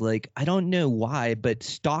right. Is like, I don't know why, but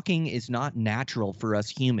stalking is not natural for us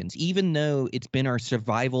humans, even though it's been our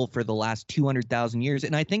survival for the last 200,000 years.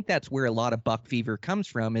 And I think that's where a lot of buck fever comes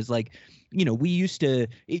from, is like,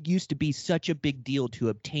 it used to be such a big deal to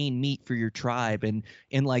obtain meat for your tribe. And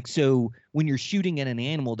like, so when you're shooting at an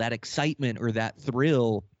animal, that excitement or that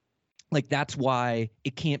thrill, like, that's why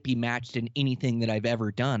it can't be matched in anything that I've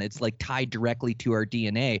ever done. It's like tied directly to our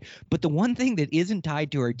DNA. But the one thing that isn't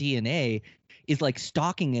tied to our DNA is like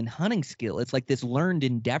stalking and hunting skill. It's like this learned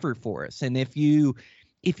endeavor for us. And if you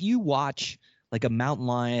watch like a mountain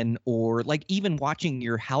lion, or like even watching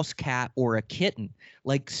your house cat or a kitten,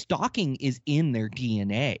 like stalking is in their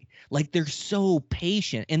DNA. Like, they're so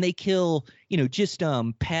patient, and they kill, just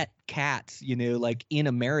pet cats, like in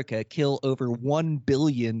America, kill over 1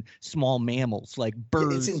 billion small mammals, like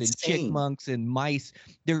birds and chipmunks and mice.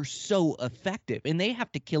 They're so effective, and they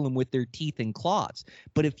have to kill them with their teeth and claws.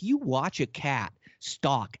 But if you watch a cat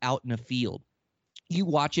stalk out in a field, you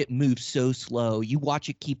watch it move so slow. You watch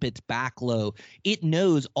it keep its back low. It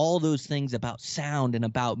knows all those things about sound and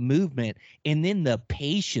about movement. And then the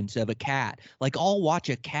patience of a cat. Like, I'll watch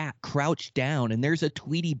a cat crouch down, and there's a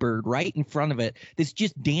Tweety bird right in front of it that's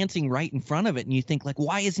just dancing right in front of it. And you think, like,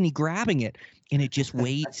 why isn't he grabbing it? And it just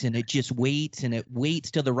waits, and it just waits, and it waits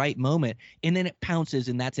till the right moment. And then it pounces,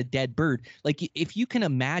 and that's a dead bird. Like, if you can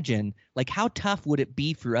imagine, like, how tough would it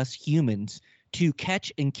be for us humans to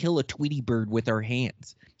catch and kill a Tweety bird with our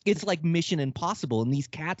hands? It's like mission impossible. And these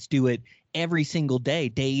cats do it every single day,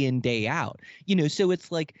 day in, day out. So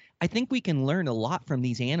it's like, I think we can learn a lot from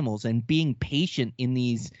these animals and being patient in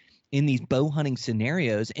these bow hunting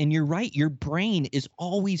scenarios. And you're right, your brain is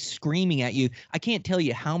always screaming at you. I can't tell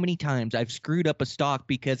you how many times I've screwed up a stalk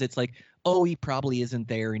because it's like, oh, he probably isn't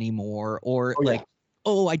there anymore. Or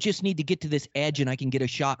oh, I just need to get to this edge and I can get a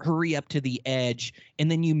shot. Hurry up to the edge. And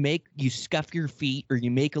then you scuff your feet, or you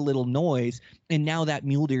make a little noise. And now that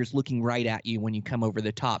mule deer is looking right at you when you come over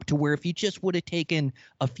the top, to where if you just would have taken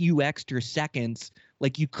a few extra seconds,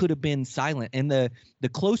 like, you could have been silent. And the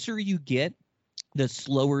closer you get the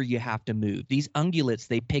slower you have to move. These ungulates,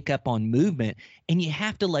 they pick up on movement, and you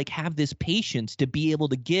have to like have this patience to be able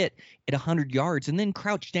to get at 100 yards and then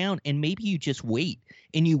crouch down, and maybe you just wait,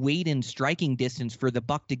 and you wait in striking distance for the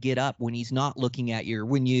buck to get up when he's not looking at you, or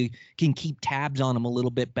when you can keep tabs on him a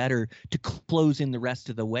little bit better to close in the rest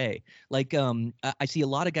of the way. Like I see a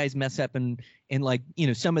lot of guys mess up, and like, you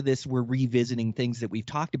know, some of this we're revisiting things that we've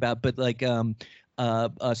talked about, but like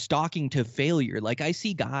stalking to failure. Like I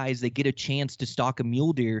see guys that get a chance to stalk a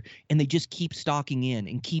mule deer and they just keep stalking in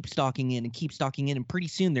and keep stalking in and keep stalking in. And pretty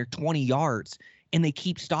soon they're 20 yards and they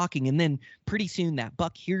keep stalking. And then pretty soon that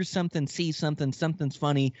buck hears something, sees something, something's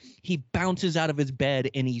funny. He bounces out of his bed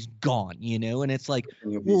and he's gone, you know? And it's like,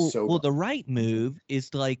 well, the right move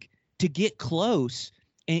is like to get close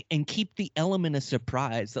and keep the element of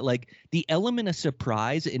surprise. That like the element of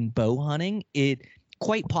surprise in bow hunting, it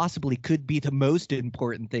quite possibly could be the most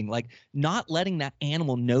important thing, like not letting that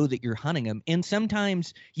animal know that you're hunting him. And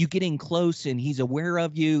sometimes you get in close and he's aware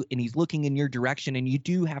of you and he's looking in your direction, and you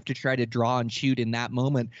do have to try to draw and shoot in that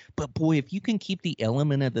moment. But boy, if you can keep the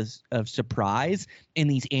element of surprise and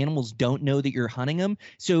these animals don't know that you're hunting them,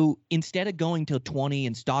 so instead of going till 20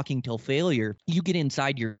 and stalking till failure, you get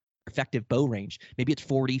inside your effective bow range. Maybe it's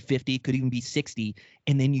 40, 50, could even be 60.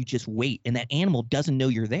 And then you just wait, and that animal doesn't know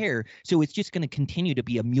you're there. So it's just going to continue to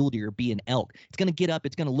be a mule deer, be an elk. It's going to get up,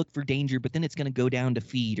 it's going to look for danger, but then it's going to go down to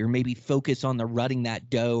feed, or maybe focus on the rutting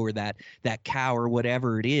that doe or that cow or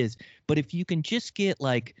whatever it is. But if you can just get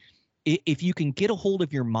like, if you can get a hold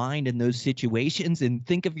of your mind in those situations and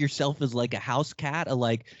think of yourself as like a house cat,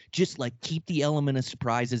 like just like keep the element of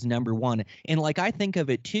surprise as number one. And like I think of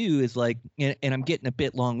it too is like, and I'm getting a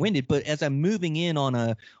bit long-winded, but as I'm moving in on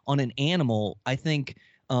an animal, I think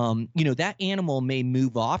you know, that animal may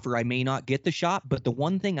move off or I may not get the shot, but the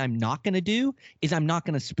one thing I'm not going to do is I'm not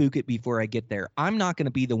going to spook it before I get there. I'm not going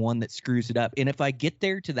to be the one that screws it up. And if I get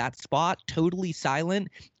there to that spot, totally silent,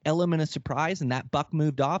 element of surprise, and that buck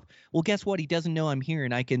moved off, well, guess what? He doesn't know I'm here,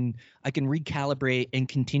 and I can recalibrate and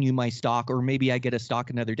continue my stalk, or maybe I get a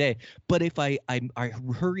stalk another day. But if I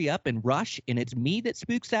hurry up and rush and it's me that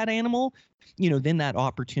spooks that animal, you know, then that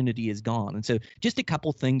opportunity is gone. And so just a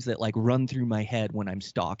couple things that like run through my head when I'm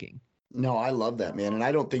stalking. No, I love that, man. And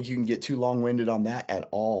I don't think you can get too long-winded on that at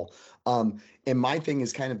all. And my thing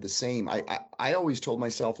is kind of the same. I always told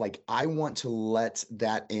myself, like, I want to let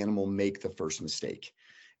that animal make the first mistake.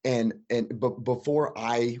 But before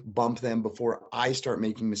I bump them, before I start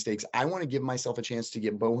making mistakes, I want to give myself a chance to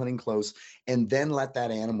get bow hunting close and then let that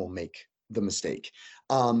animal make the mistake.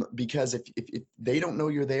 Because if they don't know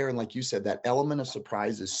you're there, and like you said, that element of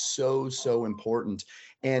surprise is so important.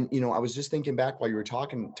 And, you know, I was just thinking back while you were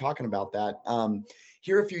talking about that.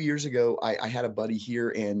 Here a few years ago, I had a buddy here,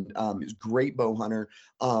 and he was a great bow hunter,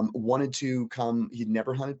 wanted to come. He'd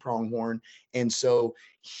never hunted pronghorn. And so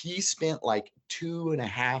he spent like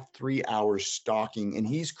 2.5, 3 hours stalking, and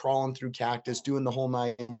he's crawling through cactus, doing the whole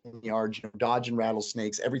 9 yards, you know, dodging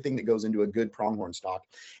rattlesnakes, everything that goes into a good pronghorn stalk.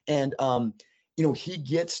 And, you know, he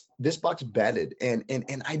gets this buck's bedded, and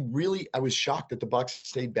I was shocked that the buck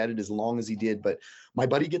stayed bedded as long as he did. But my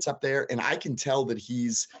buddy gets up there, and I can tell that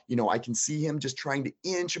he's, you know, I can see him just trying to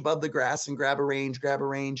inch above the grass and grab a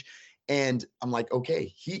range. And I'm like,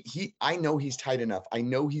 okay, I know he's tight enough. I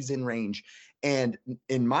know he's in range. And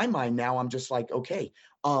in my mind now, I'm just like, okay,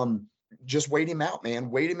 just wait him out, man.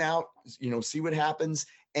 Wait him out, you know, see what happens.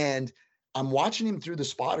 And I'm watching him through the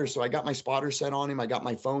spotter. So I got my spotter set on him. I got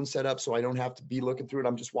my phone set up so I don't have to be looking through it.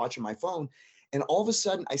 I'm just watching my phone. And all of a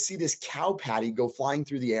sudden I see this cow patty go flying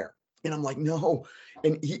through the air. And I'm like, no.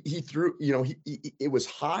 And he threw, you know, it was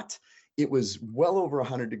hot. It was well over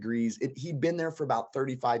 100 degrees. He'd been there for about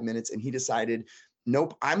 35 minutes, and he decided,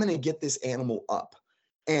 nope, I'm going to get this animal up.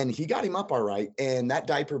 And he got him up all right. And that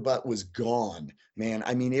diaper butt was gone, man.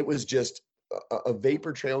 I mean, it was just a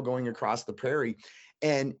vapor trail going across the prairie.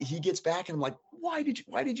 And he gets back, and I'm like, why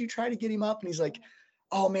did you try to get him up? And he's like,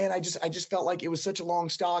 oh man, I just felt like it was such a long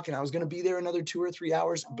stalk, and I was going to be there another 2 or 3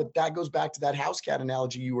 hours. But that goes back to that house cat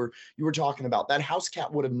analogy you were talking about. That house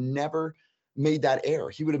cat would have never made that error.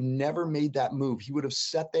 He would have never made that move. He would have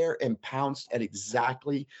sat there and pounced at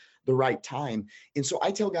exactly the right time. And so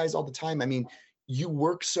I tell guys all the time, I mean, you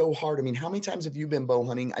work so hard. I mean, how many times have you been bow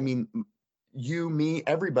hunting? I mean, you, me,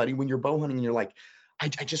 everybody, when you're bow hunting and you're like, I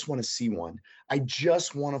just want to see one. I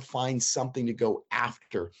just want to find something to go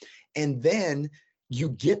after. And then you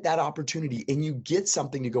get that opportunity and you get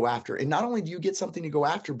something to go after. And not only do you get something to go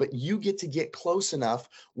after, but you get to get close enough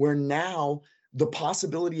where now the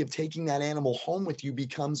possibility of taking that animal home with you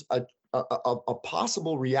becomes a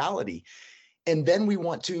possible reality. And then we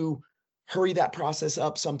want to hurry that process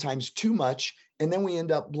up sometimes too much. And then we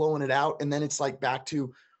end up blowing it out. And then it's like back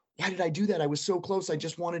to, why did I do that? I was so close. I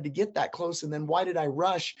just wanted to get that close. And then why did I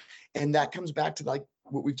rush? And that comes back to like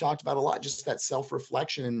what we've talked about a lot, just that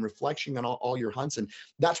self-reflection and reflection on all your hunts. And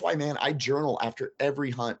that's why, man, I journal after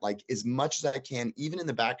every hunt, like as much as I can, even in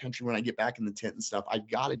the backcountry, when I get back in the tent and stuff, I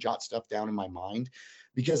got to jot stuff down in my mind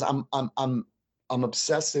because I'm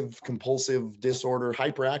obsessive, compulsive, disorder,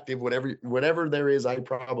 hyperactive, whatever there is, I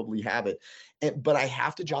probably have it. But I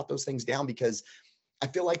have to jot those things down because I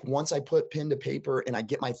feel like once I put pen to paper and I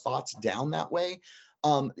get my thoughts down that way,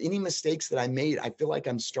 any mistakes that I made, I feel like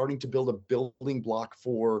I'm starting to build a building block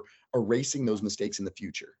for erasing those mistakes in the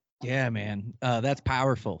future. Yeah, man. That's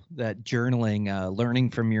powerful. That journaling, learning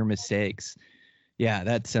from your mistakes. Yeah,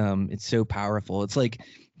 that's it's so powerful. It's like,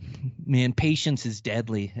 man, patience is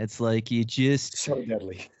deadly. It's like you just So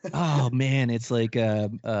deadly. oh man, it's like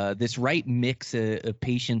this right mix of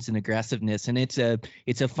patience and aggressiveness, and it's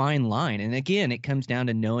a fine line. And again, it comes down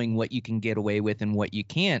to knowing what you can get away with and what you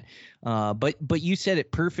can't. But you said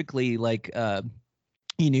it perfectly. Like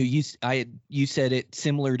you said it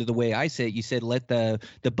similar to the way I say it. You said let the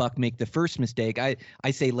buck make the first mistake. I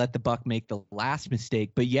say let the buck make the last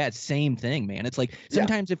mistake. But yeah, it's same thing, man. It's like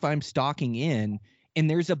sometimes if I'm stalking in and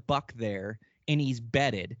there's a buck there and he's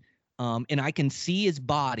bedded, and I can see his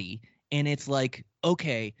body, and it's like,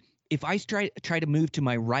 okay, if I try to move to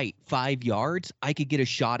my right 5 yards, I could get a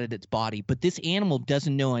shot at its body. But this animal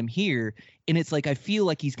doesn't know I'm here, and it's like I feel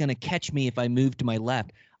like he's going to catch me if I move to my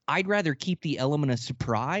left. I'd rather keep the element of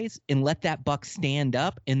surprise and let that buck stand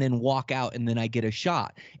up and then walk out, and then I get a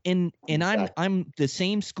shot. And Exactly. I'm the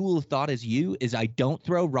same school of thought as you. Is I don't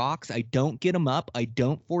throw rocks, I don't get them up, I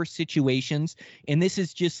don't force situations. And this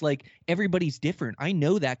is just like everybody's different. I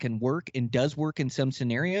know that can work and does work in some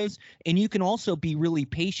scenarios. And you can also be really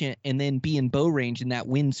patient and then be in bow range and that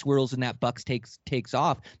wind swirls and that buck takes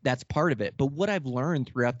off. That's part of it. But what I've learned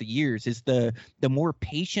throughout the years is the more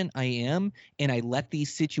patient I am and I let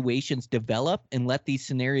these situations develop and let these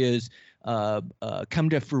scenarios come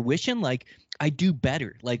to fruition, like I do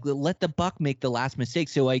better. Like let the buck make the last mistake.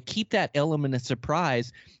 So I keep that element of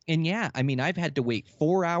surprise. And yeah, I mean, I've had to wait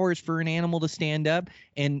 4 hours for an animal to stand up,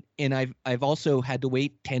 and I've also had to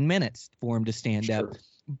wait 10 minutes for him to stand up.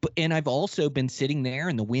 And I've also been sitting there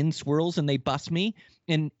and the wind swirls and they bust me.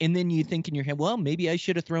 And then you think in your head, well, maybe I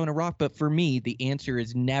should have thrown a rock. But for me, the answer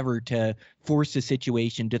is never to force a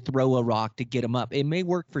situation, to throw a rock, to get them up. It may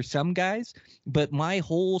work for some guys, but my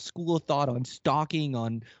whole school of thought on stalking,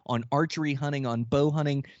 on archery hunting, on bow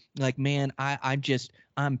hunting, like, man,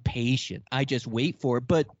 I'm patient. I just wait for it.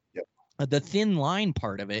 But the thin line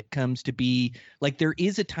part of it comes to be like there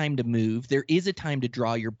is a time to move. There is a time to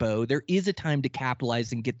draw your bow. There is a time to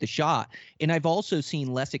capitalize and get the shot. And I've also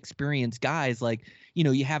seen less experienced guys like,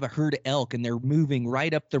 you have a herd of elk and they're moving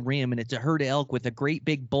right up the rim and it's a herd of elk with a great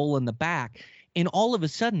big bull in the back. And all of a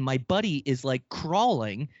sudden my buddy is like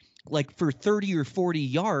crawling like for 30 or 40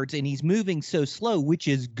 yards and he's moving so slow, which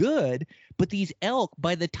is good. But these elk,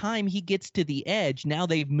 by the time he gets to the edge, now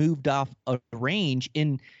they've moved off a range.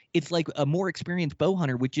 And it's like a more experienced bow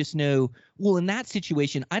hunter would just know, well, in that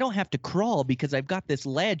situation, I don't have to crawl because I've got this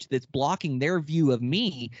ledge that's blocking their view of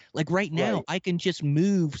me. Like right now, I can just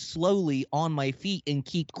move slowly on my feet and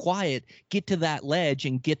keep quiet, get to that ledge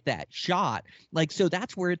and get that shot. Like, so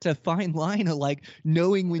that's where it's a fine line of like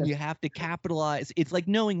knowing when you have to capitalize. It's like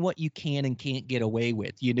knowing what you can and can't get away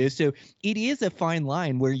with, So it is a fine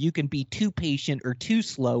line where you can be too patient or too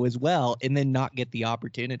slow as well and then not get the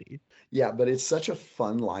opportunity. Yeah, but it's such a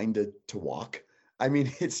fun line to walk. I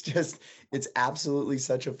mean, it's absolutely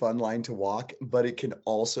such a fun line to walk, but it can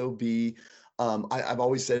also be, I've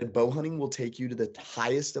always said bow hunting will take you to the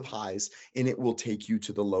highest of highs and it will take you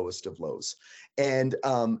to the lowest of lows. And,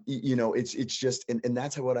 it's just, and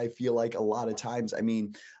that's what I feel like a lot of times. I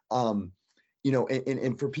mean, and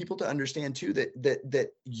for people to understand too, that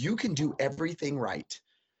you can do everything right.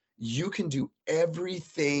 You can do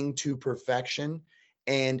everything to perfection,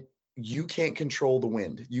 and you can't control the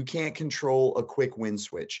wind. You can't control a quick wind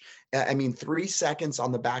switch. I mean, 3 seconds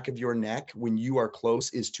on the back of your neck when you are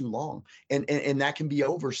close is too long. And that can be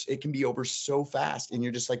over. It can be over so fast. And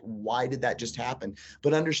you're just like, why did that just happen?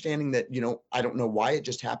 But understanding that, I don't know why it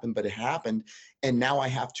just happened, but it happened. And now I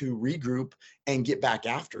have to regroup and get back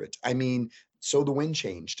after it. I mean, so the wind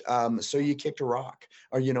changed. So you kicked a rock,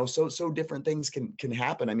 or, so different things can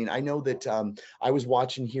happen. I mean, I know that I was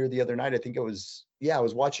watching here the other night. I think I was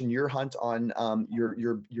watching your hunt on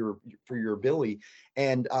for your Billy.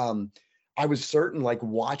 And I was certain, like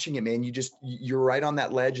watching it, man, you're right on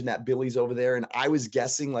that ledge and that Billy's over there. And I was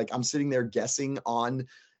guessing, like I'm sitting there guessing on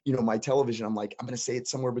my television, I'm like, I'm going to say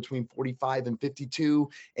it's somewhere between 45 and 52,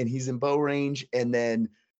 and he's in bow range. And then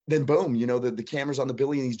boom, the camera's on the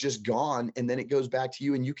billy and he's just gone. And then it goes back to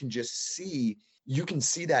you, and you can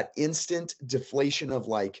see that instant deflation of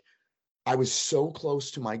like, I was so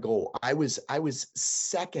close to my goal. I was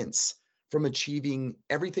seconds from achieving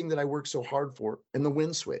everything that I worked so hard for, and the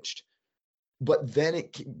wind switched. But then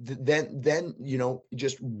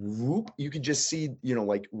just whoop, you could just see,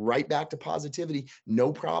 like right back to positivity.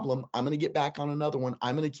 No problem. I'm going to get back on another one.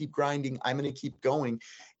 I'm going to keep grinding. I'm going to keep going.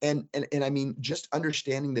 And I mean, just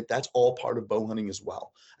understanding that that's all part of bow hunting as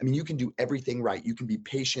well. I mean, you can do everything right. You can be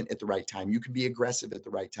patient at the right time. You can be aggressive at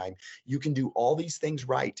the right time. You can do all these things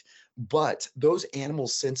right. But those animal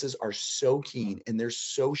senses are so keen and they're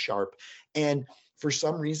so sharp. And for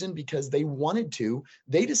some reason, because they wanted to,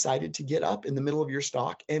 they decided to get up in the middle of your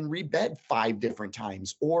stalk and rebed 5 different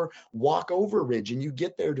times, or walk over ridge, and you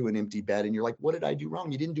get there to an empty bed and you're like, what did I do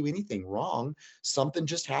wrong? You didn't do anything wrong. Something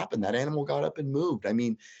just happened. That animal got up and moved. I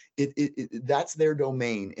mean, that's their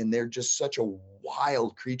domain, and they're just such a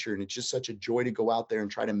wild creature. And it's just such a joy to go out there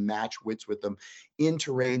and try to match wits with them in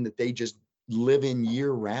terrain that they just live in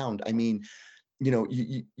year round. I mean,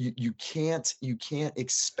 you can't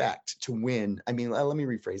expect to win. I mean, let me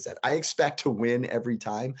rephrase that. I expect to win every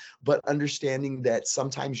time, but understanding that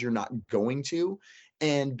sometimes you're not going to,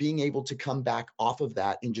 and being able to come back off of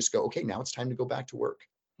that and just go, okay, now it's time to go back to work.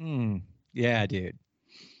 Yeah, dude.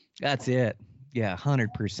 That's it. Yeah,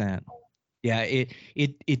 100%. Yeah,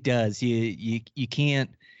 it does. You can't.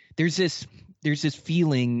 There's this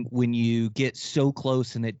feeling when you get so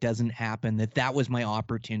close and it doesn't happen, that was my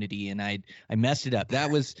opportunity and I messed it up.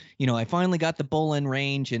 That was, I finally got the bull in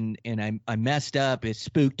range and I messed up. It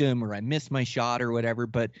spooked him, or I missed my shot or whatever.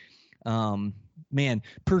 But man,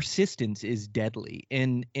 persistence is deadly.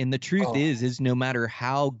 And the truth is no matter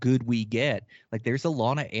how good we get, like there's a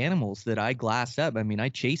lot of animals that I glassed up. I mean, I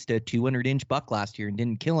chased a 200-inch buck last year and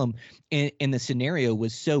didn't kill him. And the scenario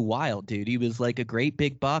was so wild, dude. He was like a great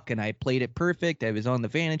big buck and I played it perfect. I was on the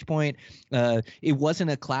vantage point. It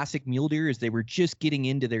wasn't a classic mule deer, as they were just getting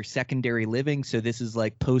into their secondary living. So this is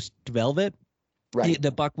like post velvet. Right.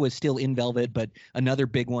 The buck was still in velvet, but another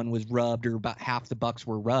big one was rubbed, or about half the bucks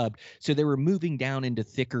were rubbed. So they were moving down into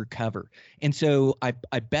thicker cover. And so I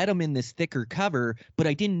bet him in this thicker cover, but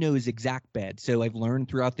I didn't know his exact bed. So I've learned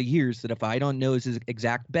throughout the years that if I don't know his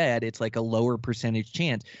exact bed, it's like a lower percentage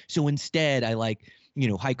chance. So instead, I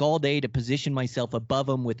hike all day to position myself above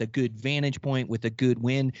them with a good vantage point, with a good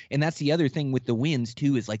wind. And that's the other thing with the winds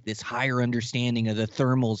too, is like this higher understanding of the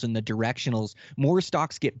thermals and the directionals. More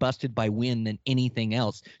stalks get busted by wind than anything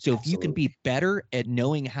else. So if you can be better at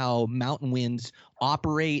knowing how mountain winds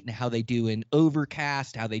operate and how they do in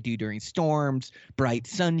overcast, how they do during storms, bright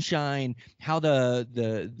sunshine, how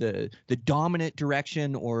the dominant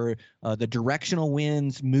direction or the directional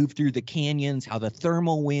winds move through the canyons, how the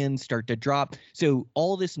thermal winds start to drop. So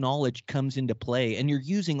all this knowledge comes into play, and you're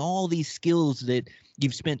using all these skills that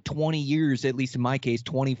you've spent 20 years, at least in my case,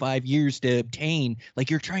 25 years to obtain.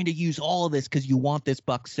 Like you're trying to use all of this because you want this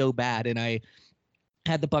buck so bad. And I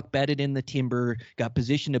had the buck bedded in the timber, got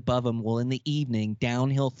positioned above him. Well, in the evening,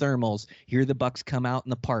 downhill thermals, here the bucks come out in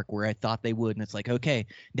the park where I thought they would. And it's like, okay,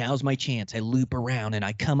 now's my chance. I loop around and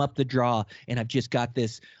I come up the draw, and I've just got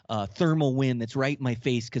this thermal wind that's right in my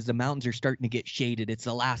face because the mountains are starting to get shaded. It's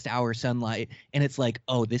the last hour sunlight. And it's like,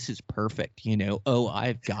 oh, this is perfect. Oh,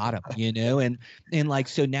 I've got him, and like,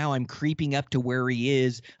 so now I'm creeping up to where he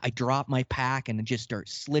is. I drop my pack and just start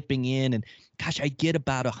slipping in, and gosh, I get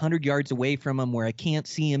about 100 yards away from him where I can't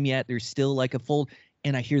see him yet. There's still like a fold,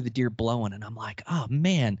 and I hear the deer blowing, and I'm like, oh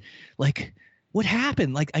man, like what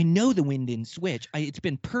happened? Like I know the wind didn't switch. It's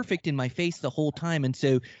been perfect in my face the whole time. And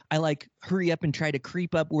so I like hurry up and try to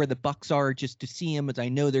creep up where the bucks are just to see them, as I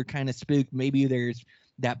know they're kind of spooked. Maybe there's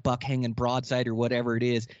that buck hanging broadside or whatever it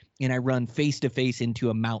is. And I run face to face into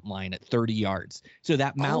a mountain lion at 30 yards. So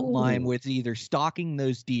that mountain lion was either stalking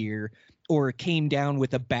those deer or came down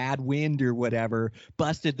with a bad wind or whatever,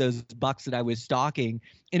 busted those bucks that I was stalking.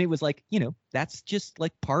 And it was like, that's just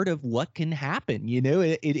like part of what can happen,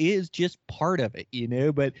 it is just part of it,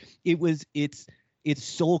 but it's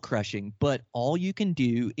soul crushing. But all you can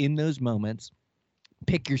do in those moments,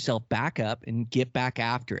 pick yourself back up and get back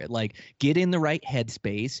after it. Like get in the right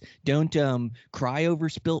headspace. Don't cry over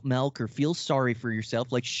spilt milk or feel sorry for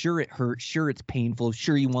yourself. Like sure it hurts, sure it's painful,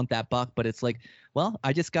 sure you want that buck, but it's like, well,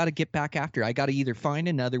 I just got to get back after it. I got to either find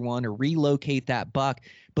another one or relocate that buck.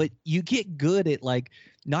 But you get good at like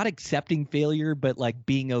not accepting failure, but like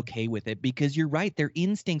being okay with it, because you're right. Their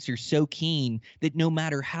instincts are so keen that no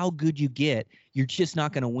matter how good you get, you're just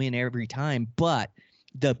not going to win every time. But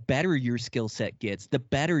the better your skill set gets, the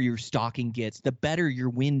better your stalking gets, the better your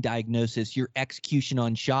wind diagnosis, your execution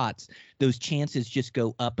on shots. Those chances just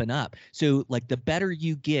go up and up. So like the better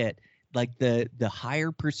you get, like the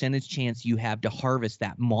higher percentage chance you have to harvest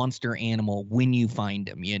that monster animal when you find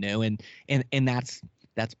them, you know, and that's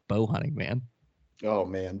bow hunting, man. Oh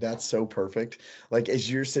man, that's so perfect. Like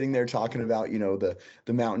as you're sitting there talking about, the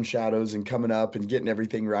mountain shadows and coming up and getting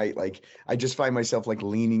everything right, like I just find myself like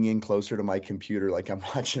leaning in closer to my computer like I'm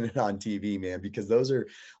watching it on TV, man, because those are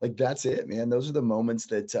like that's it, man. Those are the moments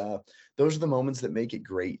that make it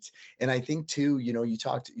great. And I think too, you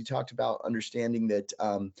talked about understanding that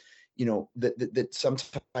that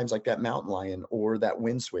sometimes like that mountain lion or that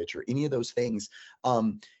wind switch or any of those things,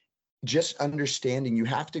 just understanding you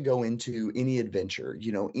have to go into any adventure,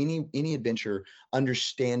 any adventure,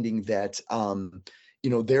 understanding that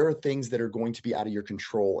there are things that are going to be out of your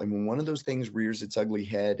control, and when one of those things rears its ugly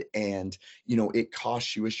head and it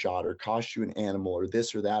costs you a shot or costs you an animal or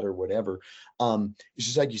this or that or whatever, it's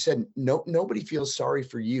just like you said, nobody feels sorry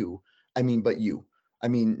for you, but you.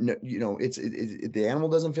 The animal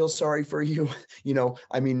doesn't feel sorry for you.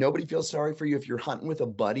 Nobody feels sorry for you. If you're hunting with a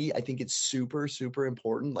buddy, I think it's super, super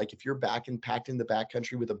important. Like if you're back and packed in the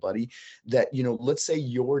backcountry with a buddy that, let's say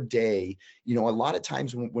your day, a lot of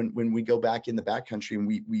times when we go back in the backcountry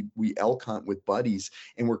and we elk hunt with buddies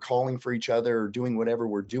and we're calling for each other or doing whatever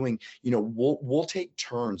we're doing, we'll take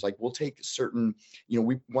turns. Like we'll take certain,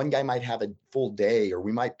 one guy might have a full day, or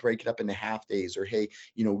we might break it up into half days, or, hey,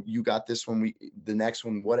 you got this one, the next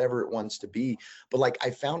one, whatever it wants to be. But like I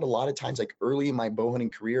found a lot of times, like early in my bow hunting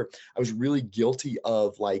career, I was really guilty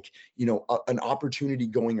of like, an opportunity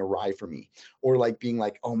going awry for me, or like being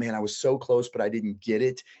like, oh man, I was so close, but I didn't get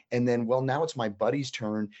it. And then, well, now it's my buddy's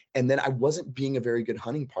turn. And then I wasn't being a very good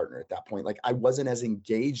hunting partner at that point. Like I wasn't as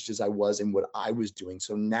engaged as I was in what I was doing.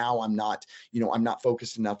 So now I'm not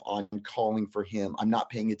focused enough on calling for him. I'm not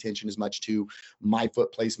paying attention as much to my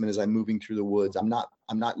foot placement as I'm moving through the woods. I'm not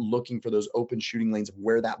looking for those open shooting lanes of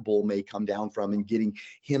where that bull may come down from and getting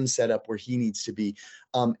him set up where he needs to be.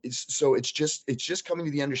 So it's just coming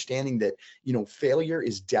to the understanding that, failure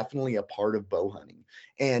is definitely a part of bow hunting.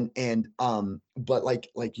 But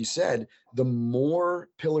like you said, the more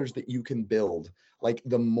pillars that you can build, like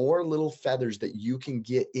the more little feathers that you can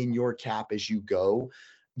get in your cap as you go,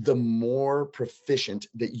 the more proficient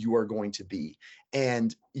that you are going to be.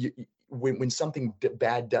 And when something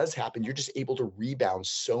bad does happen, you're just able to rebound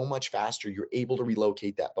so much faster. You're able to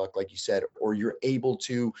relocate that buck, like you said, or you're able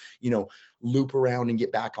to, loop around and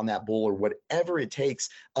get back on that bull, or whatever it takes.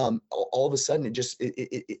 All of a sudden,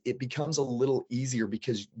 it becomes a little easier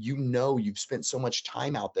because you've spent so much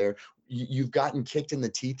time out there. You've gotten kicked in the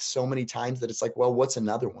teeth so many times that it's like, well, what's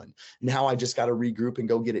another one? Now I just got to regroup and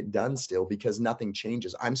go get it done still, because nothing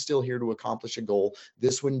changes. I'm still here to accomplish a goal.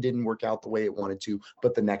 This one didn't work out the way it wanted to,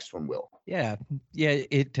 but the next one will. Yeah. You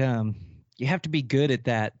have to be good at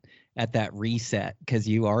that reset, because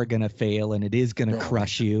you are going to fail and it is going to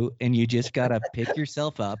crush you, and you just got to pick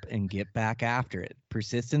yourself up and get back after it.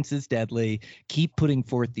 Persistence is deadly. Keep putting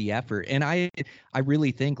forth the effort. And I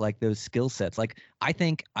really think like those skill sets, like I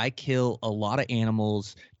think I kill a lot of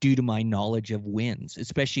animals due to my knowledge of winds,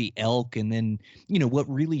 especially elk. And then, what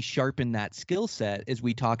really sharpened that skill set as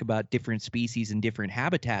we talk about different species and different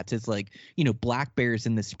habitats is like, black bears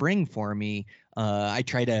in the spring for me. I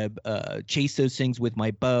try to chase those things with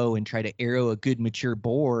my bow and try to arrow a good mature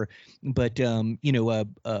boar. But,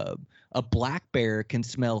 a black bear can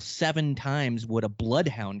smell 7 times what a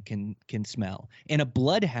bloodhound can smell. And a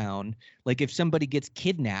bloodhound, like if somebody gets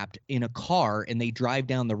kidnapped in a car and they drive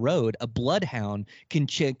down the road, a bloodhound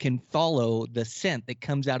can follow the scent that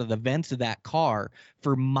comes out of the vents of that car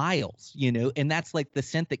for miles, and that's like the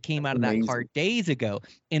scent that came out of that car days ago.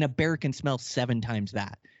 And a bear can smell 7 times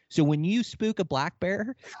that. So when you spook a black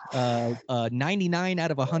bear, 99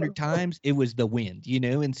 out of 100 times, it was the wind,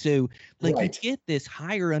 And so like you get this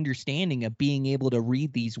higher understanding of being able to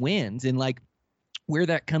read these winds, and like where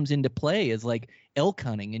that comes into play is like elk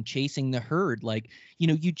hunting and chasing the herd. Like,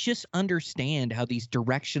 you just understand how these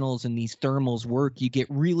directionals and these thermals work. You get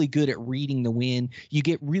really good at reading the wind. You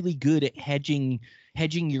get really good at hedging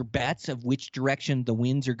your bets of which direction the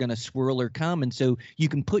winds are going to swirl or come. And so you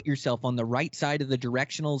can put yourself on the right side of the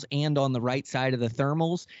directionals and on the right side of the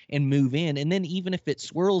thermals and move in. And then even if it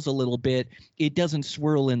swirls a little bit, it doesn't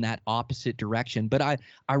swirl in that opposite direction. But I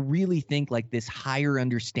really think like this higher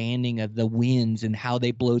understanding of the winds and how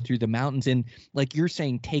they blow through the mountains, and like you're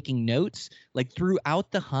saying, taking notes, like throughout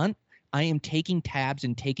the hunt, I am taking tabs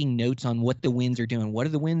and taking notes on what the winds are doing. What are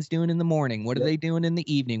the winds doing in the morning? What are they doing in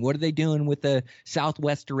the evening? What are they doing with the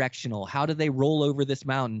southwest directional? How do they roll over this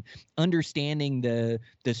mountain? Understanding the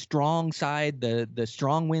strong side, the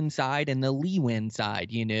strong wind side, and the lee wind side.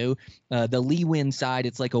 The lee wind side,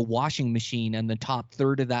 it's like a washing machine on the top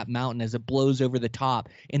third of that mountain as it blows over the top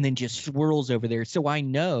and then just swirls over there. So I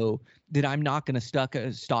know that I'm not going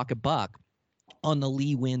to stalk a buck on the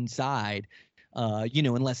lee wind side,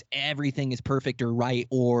 unless everything is perfect or right,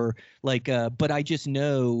 or like, but I just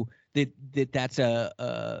know that's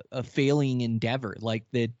a failing endeavor, like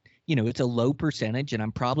that. It's a low percentage, and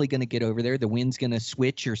I'm probably going to get over there. The wind's going to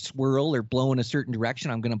switch or swirl or blow in a certain direction.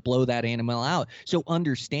 I'm going to blow that animal out. So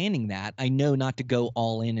understanding that, I know not to go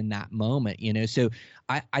all in that moment, So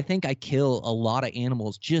I think I kill a lot of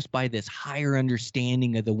animals just by this higher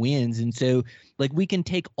understanding of the winds. And so, like, we can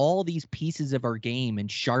take all these pieces of our game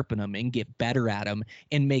and sharpen them and get better at them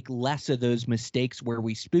and make less of those mistakes where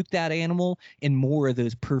we spook that animal and more of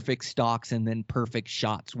those perfect stalks and then perfect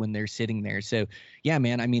shots when they're sitting there. So, yeah,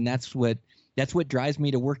 man, I mean, that's what drives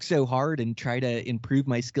me to work so hard and try to improve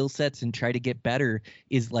my skill sets and try to get better,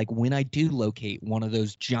 is like when I do locate one of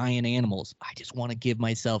those giant animals, I just want to give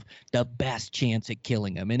myself the best chance at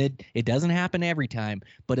killing them. And it doesn't happen every time,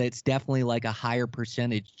 but it's definitely like a higher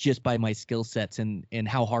percentage just by my skill sets and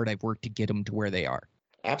how hard I've worked to get them to where they are.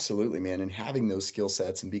 Absolutely, man. And having those skill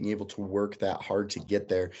sets and being able to work that hard to get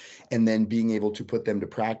there, and then being able to put them to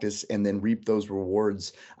practice and then reap those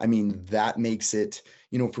rewards. I mean, that makes it,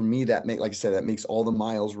 for me, like I said, that makes all the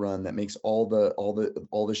miles run, that makes all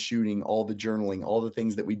the shooting, all the journaling, all the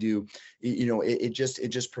things that we do, it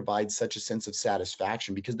just provides such a sense of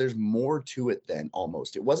satisfaction, because there's more to it than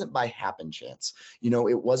almost. It wasn't by happen chance,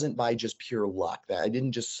 it wasn't by just pure luck that I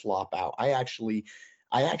didn't just slop out. I actually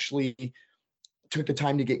took the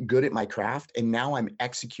time to get good at my craft, and now I'm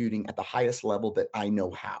executing at the highest level that I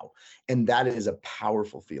know how. And that is a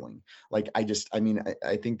powerful feeling. Like, I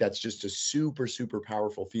think that's just a super, super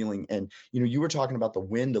powerful feeling. And, you were talking about the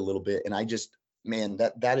wind a little bit, and man,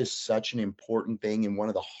 that is such an important thing. And one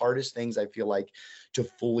of the hardest things I feel like to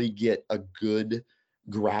fully get a good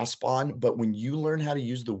grasp on. But when you learn how to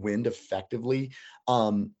use the wind effectively,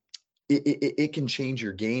 it can change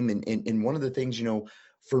your game. And one of the things,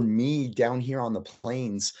 for me down here on the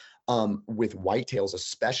plains, with whitetails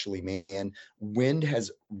especially, man, wind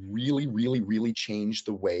has really, really, really changed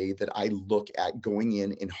the way that I look at going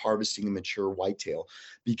in and harvesting a mature whitetail.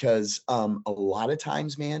 Because a lot of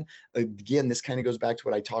times, man, again, this kind of goes back to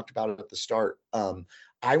what I talked about at the start.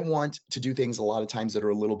 I want to do things a lot of times that are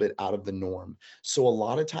a little bit out of the norm. So a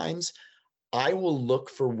lot of times I will look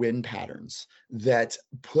for wind patterns that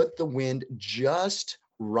put the wind just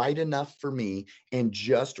right enough for me and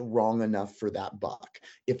just wrong enough for that buck.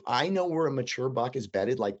 If I know where a mature buck is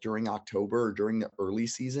bedded, like during October or during the early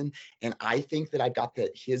season, and I think that I've got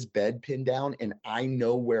his bed pinned down, and I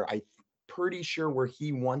know where pretty sure where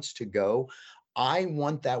he wants to go, I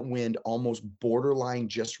want that wind almost borderline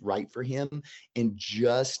just right for him, and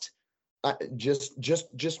just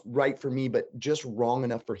right for me, but just wrong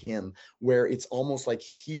enough for him, where it's almost like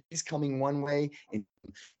he's coming one way,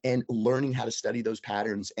 and learning how to study those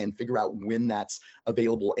patterns and figure out when that's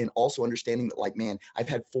available. And also understanding that, like, man, I've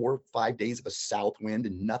had 4 or 5 days of a south wind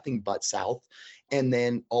and nothing but south. And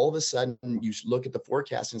then all of a sudden you look at the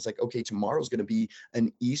forecast and it's like, okay, tomorrow's going to be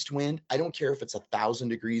an east wind. I don't care if it's 1,000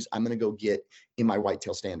 degrees. I'm going to go get in my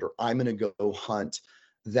whitetail stand, or I'm going to go hunt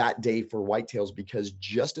that day for whitetails, because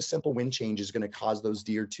just a simple wind change is going to cause those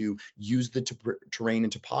deer to use the terrain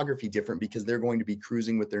and topography different, because they're going to be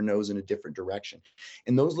cruising with their nose in a different direction.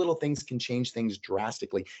 And those little things can change things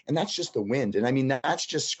drastically. And that's just the wind. And I mean, that's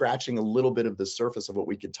just scratching a little bit of the surface of what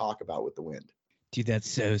we could talk about with the wind. Dude, that's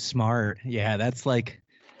so smart. Yeah, that's like,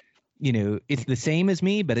 it's the same as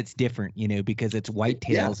me, but it's different, because it's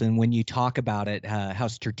whitetails. Yeah. And when you talk about it, how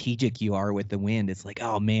strategic you are with the wind, it's like,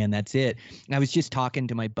 oh man, that's it. And I was just talking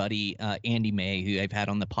to my buddy, Andy May, who I've had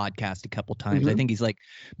on the podcast a couple times. Mm-hmm. I think he's like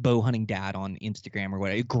bow hunting dad on Instagram or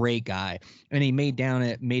whatever. A great guy. And he made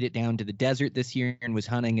it down to the desert this year and was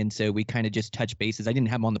hunting. And so we kind of just touched bases. I didn't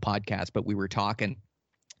have him on the podcast, but we were talking.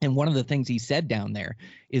 And one of the things he said down there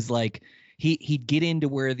is like, he'd get into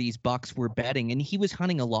where these bucks were bedding, and he was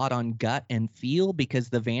hunting a lot on gut and feel, because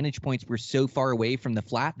the vantage points were so far away from the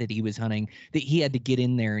flat that he was hunting that he had to get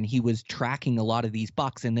in there, and he was tracking a lot of these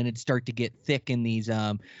bucks, and then it'd start to get thick in these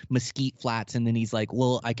mesquite flats. And then he's like,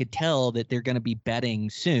 well, I could tell that they're going to be bedding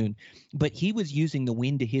soon. But he was using the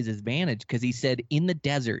wind to his advantage, because he said in the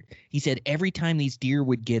desert, he said every time these deer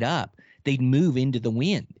would get up, they'd move into the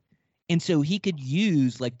wind. And so he could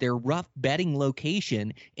use like their rough bedding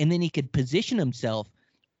location, and then he could position himself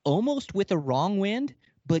almost with a wrong wind,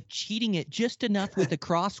 but cheating it just enough with a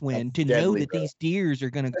crosswind to know deadly, that bro. these deer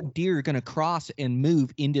are gonna cross and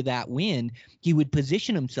move into that wind. He would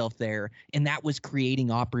position himself there, and that was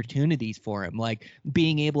creating opportunities for him, like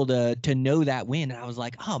being able to know that wind. And I was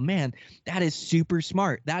like, oh man, that is super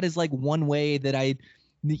smart. That is like one way that I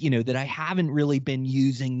haven't really been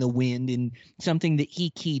using the wind, and something that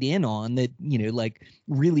he keyed in on that, like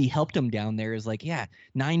really helped him down there is like, yeah,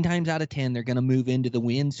 9 times out of 10, they're going to move into the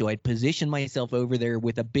wind. So I'd position myself over there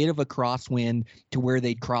with a bit of a crosswind to where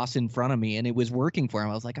they'd cross in front of me, and it was working for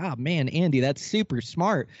him. I was like, oh man, Andy, that's super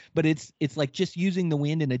smart. But it's like just using the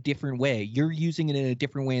wind in a different way. You're using it in a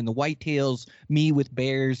different way in the whitetails, me with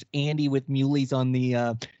bears, Andy with muleys on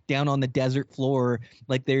the down on the desert floor.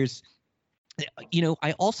 Like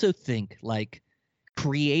I also think like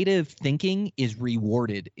creative thinking is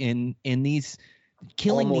rewarded in these.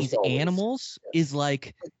 Killing Almost these always. animals is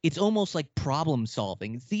like, it's almost like problem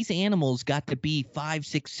solving. These animals got to be 5,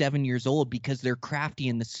 6, 7 years old because they're crafty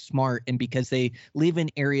and smart, and because they live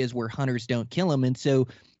in areas where hunters don't kill them. And so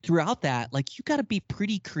throughout that, like, you got to be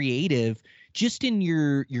pretty creative just in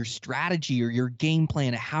your strategy or your game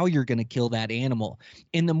plan of how you're going to kill that animal.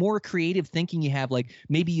 And the more creative thinking you have, like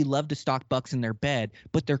maybe you love to stalk bucks in their bed,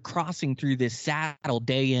 but they're crossing through this saddle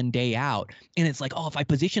day in, day out. And it's like, oh, if I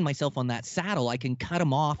position myself on that saddle, I can cut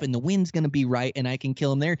them off and the wind's going to be right and I can kill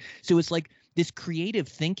them there. So it's like this creative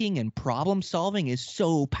thinking and problem solving is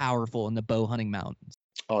so powerful in the bow hunting mountains.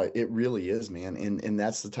 Oh, it really is, man. And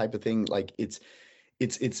that's the type of thing, like it's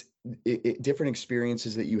different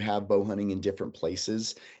experiences that you have bow hunting in different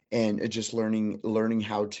places, and just learning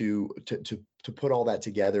how to put all that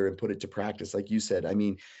together and put it to practice. Like you said, I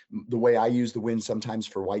mean, the way I use the wind sometimes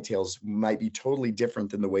for whitetails might be totally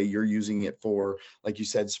different than the way you're using it for, like you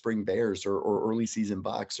said, spring bears or early season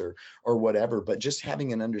bucks or whatever. But just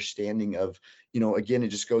having an understanding of, again, it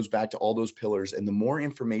just goes back to all those pillars. And the more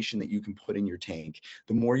information that you can put in your tank,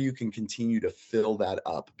 the more you can continue to fill that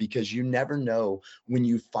up, because you never know when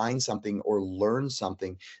you find something or learn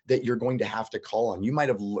something that you're going to have to call on. You might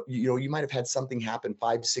have had something happen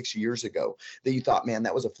 5, 6 years ago that you thought, man,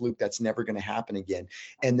 that was a fluke, that's never going to happen again.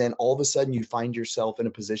 And then all of a sudden you find yourself in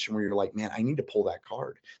a position where you're like, man, I need to pull that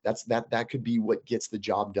card. That could be what gets the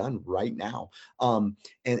job done right now.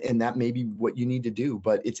 And that may be what you need to do.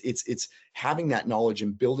 But it's having that knowledge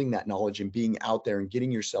and building that knowledge and being out there and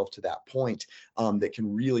getting yourself to that point that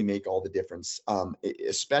can really make all the difference,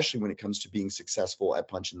 especially when it comes to being successful at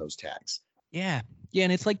punching those tags. Yeah. Yeah.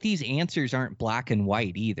 And it's like these answers aren't black and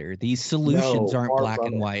white either. These solutions No, aren't far black from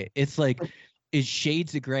and it. white. It's like, is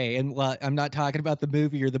shades of gray. And well, I'm not talking about the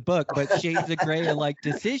movie or the book, but shades of gray are like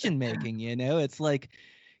decision making. It's like,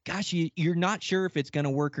 gosh, you're not sure if it's going to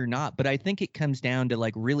work or not. But I think it comes down to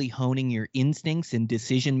like really honing your instincts and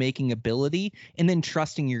decision making ability, and then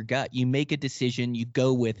trusting your gut. You make a decision, you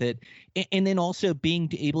go with it, and then also being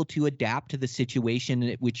able to adapt to the situation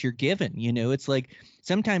at which you're given. It's like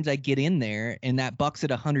sometimes I get in there and that buck's at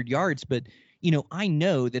 100 yards, but I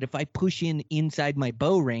know that if I push in inside my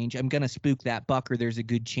bow range, I'm going to spook that buck, or there's a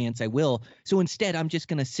good chance I will. So instead, I'm just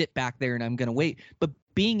going to sit back there and I'm going to wait. But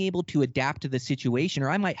being able to adapt to the situation, or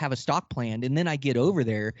I might have a stalk planned and then I get over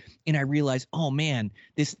there and I realize, oh man,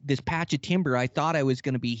 this patch of timber, I thought I was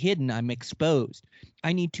going to be hidden, I'm exposed.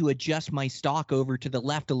 I need to adjust my stalk over to the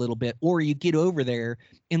left a little bit. Or you get over there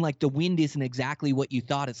and like the wind isn't exactly what you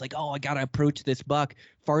thought. It's like, oh, I got to approach this buck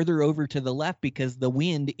farther over to the left because the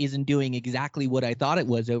wind isn't doing exactly what I thought it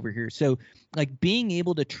was over here. So like being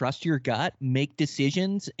able to trust your gut, make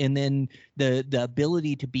decisions, and then the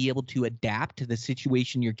ability to be able to adapt to the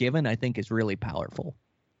situation you're given, I think is really powerful.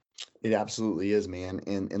 It absolutely is, man.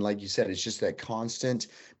 And like you said, it's just that constant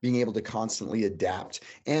being able to constantly adapt.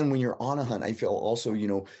 And when you're on a hunt, I feel also,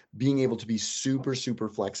 being able to be super, super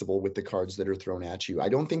flexible with the cards that are thrown at you. I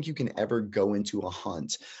don't think you can ever go into a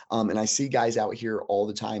hunt. And I see guys out here all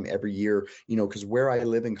the time, every year, because where I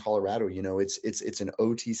live in Colorado, it's an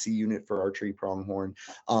OTC unit for archery pronghorn.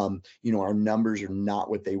 Our numbers are not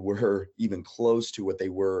what they were, even close to what they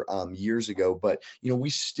were years ago. But we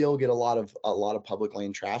still get a lot of public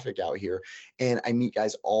land traffic out here, and I meet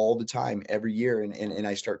guys all the time every year, and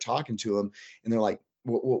I start talking to them, and they're like,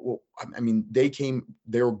 well, I mean,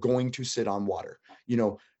 they're going to sit on water,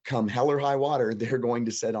 come hell or high water, they're going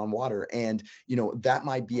to sit on water. And, that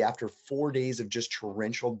might be after 4 days of just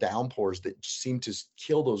torrential downpours that seem to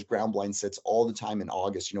kill those ground blind sits all the time in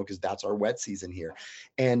August, because that's our wet season here.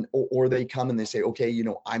 And, or they come and they say, okay,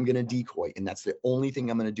 I'm going to decoy. And that's the only thing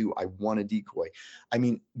I'm going to do. I want to decoy. I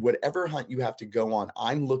mean, whatever hunt you have to go on,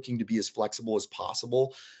 I'm looking to be as flexible as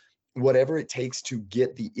possible, whatever it takes to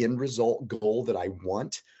get the end result goal that I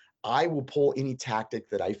want. I will pull any tactic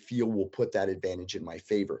that I feel will put that advantage in my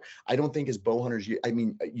favor. I don't think as bow hunters, you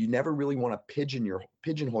never really want to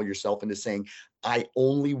pigeonhole yourself into saying, I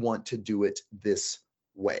only want to do it this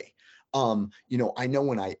way. I know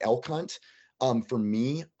when I elk hunt, for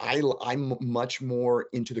me, I'm much more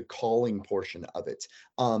into the calling portion of it.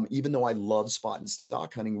 Even though I love spot and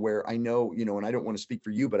stock hunting, where I know, and I don't want to speak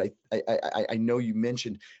for you, but I know you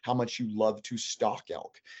mentioned how much you love to stalk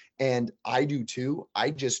elk, and I do too.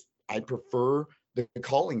 I prefer the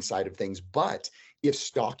calling side of things, but if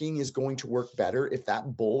stalking is going to work better, if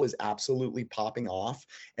that bull is absolutely popping off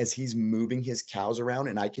as he's moving his cows around,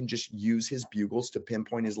 and I can just use his bugles to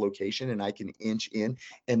pinpoint his location, and I can inch in,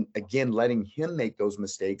 and again, letting him make those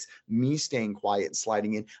mistakes, me staying quiet and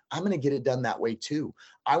sliding in, I'm going to get it done that way too.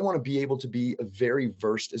 I want to be able to be very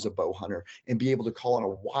versed as a bow hunter and be able to call on a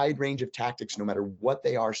wide range of tactics, no matter what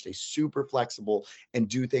they are, stay super flexible and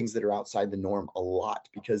do things that are outside the norm a lot.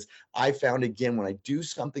 Because I found, again, when I do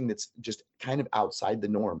something that's just kind of outside the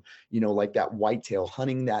norm, like that whitetail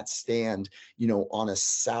hunting that stand, on a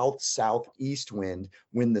southeast wind,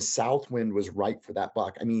 when the south wind was right for that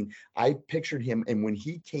buck. I mean, I pictured him, and when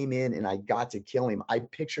he came in and I got to kill him, I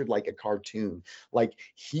pictured like a cartoon, like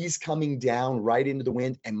he's coming down right into the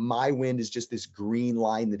wind, and my wind is just this green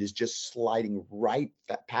line that is just sliding right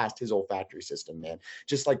past his olfactory system, man.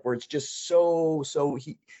 Just like where it's just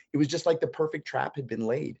it was just like the perfect trap had been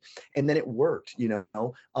laid, and then it worked.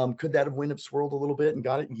 Could that have wind up swirled a little bit and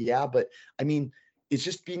got it? Yeah, but I mean, it's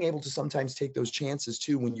just being able to sometimes take those chances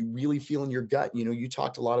too when you really feel in your gut. You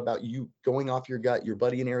talked a lot about you going off your gut, your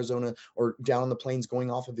buddy in Arizona or down on the plains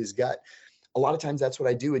going off of his gut. A lot of times that's what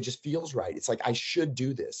I do. It just feels right. It's like, I should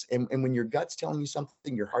do this. And when your gut's telling you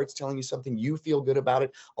something, your heart's telling you something, you feel good about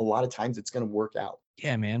it, a lot of times it's going to work out.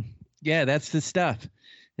 Yeah, man. Yeah, that's the stuff.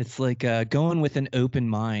 It's like going with an open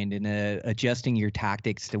mind and adjusting your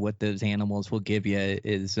tactics to what those animals will give you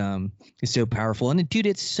is so powerful. And dude,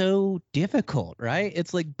 it's so difficult, right?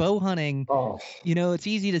 It's like bow hunting. Oh, It's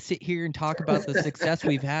easy to sit here and talk about the success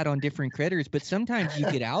we've had on different critters, but sometimes you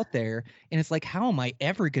get out there and it's like, how am I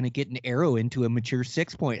ever going to get an arrow into a mature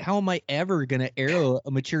 6-point? How am I ever going to arrow a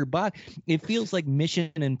mature buck? It feels like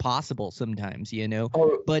mission impossible sometimes,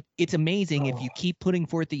 but it's amazing if you keep putting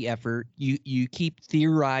forth the effort, you keep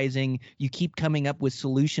theorizing, you keep coming up with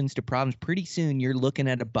solutions to problems. Pretty soon you're looking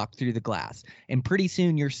at a buck through the glass, and pretty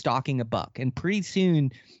soon you're stalking a buck, and pretty soon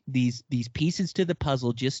these pieces to the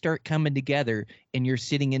puzzle just start coming together, and you're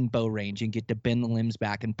sitting in bow range and get to bend the limbs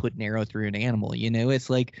back and put an arrow through an animal. It's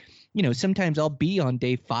like, sometimes I'll be on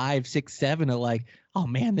day 5, 6, 7 of like, oh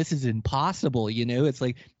man, this is impossible. It's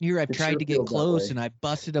like, here I've tried to get close and I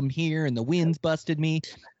busted them here and the wind's busted me.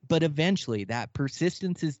 But eventually that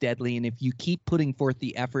persistence is deadly. And if you keep putting forth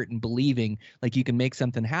the effort and believing, like, you can make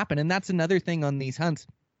something happen. And that's another thing on these hunts.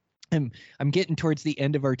 I'm getting towards the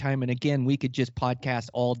end of our time, and again, we could just podcast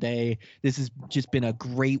all day. This has just been a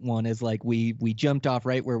great one. As like we jumped off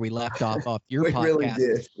right where we left off your we podcast. Really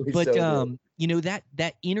did. But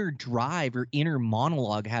that inner drive or inner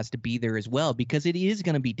monologue has to be there as well, because it is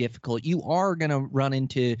going to be difficult. You are going to run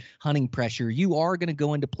into hunting pressure. You are going to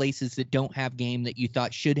go into places that don't have game that you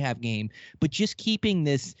thought should have game. But just keeping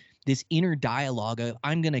this inner dialogue of,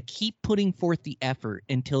 I'm going to keep putting forth the effort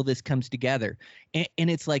until this comes together. And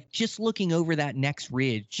it's like just looking over that next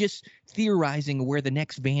ridge, just theorizing where the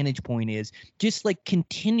next vantage point is, just like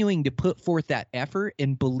continuing to put forth that effort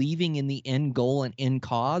and believing in the end goal and end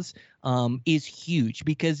cause is huge,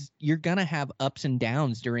 because you're going to have ups and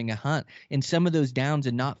downs during a hunt. And some of those downs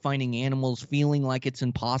and not finding animals, feeling like it's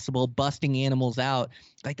impossible, busting animals out,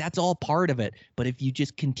 like that's all part of it. But if you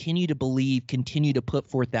just continue to believe, continue to put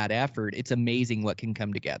forth that effort, it's amazing what can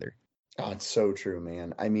come together. Oh, it's so true,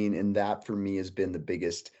 man. I mean, and that for me has been the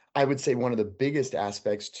biggest, I would say one of the biggest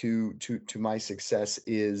aspects to my success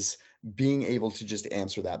is being able to just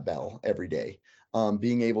answer that bell every day.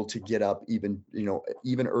 Being able to get up even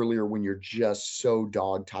earlier when you're just so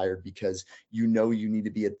dog tired, because you need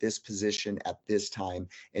to be at this position at this time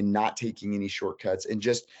and not taking any shortcuts, and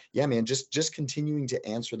just continuing to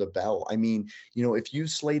answer the bell. I mean, if you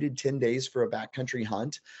slated 10 days for a backcountry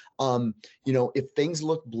hunt, if things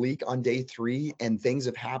look bleak on day 3 and things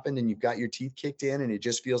have happened and you've got your teeth kicked in and it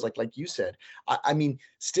just feels like you said, I mean,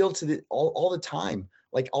 still to all the time,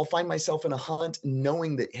 like I'll find myself in a hunt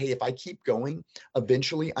knowing that, hey, if I keep going,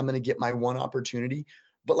 eventually I'm going to get my one opportunity.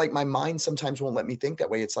 But like my mind sometimes won't let me think that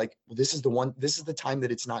way. It's like, well, this is the time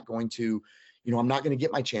that it's not going to, I'm not going to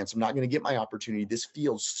get my chance. I'm not going to get my opportunity. This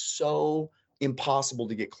feels so impossible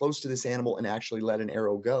to get close to this animal and actually let an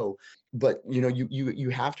arrow go. But you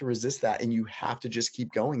have to resist that, and you have to just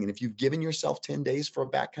keep going. And if you've given yourself 10 days for a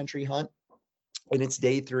backcountry hunt, and it's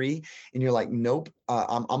day 3 and you're like, nope,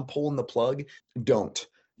 I'm pulling the plug. Don't.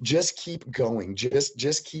 Just keep going.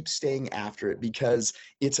 Just keep staying after it, because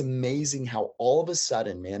it's amazing how all of a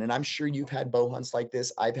sudden, man, and I'm sure you've had bow hunts like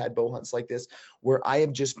this. I've had bow hunts like this where I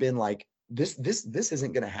have just been like, this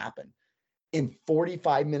isn't going to happen. And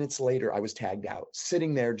 45 minutes later, I was tagged out,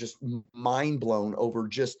 sitting there just mind blown over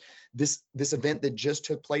just this event that just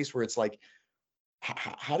took place, where it's like,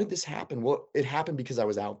 how did this happen? Well, it happened because I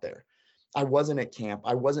was out there. I wasn't at camp.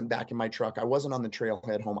 I wasn't back in my truck. I wasn't on the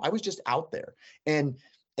trailhead home. I was just out there. And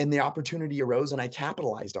the opportunity arose and I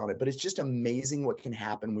capitalized on it. But it's just amazing what can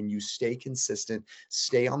happen when you stay consistent,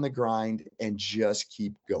 stay on the grind, and just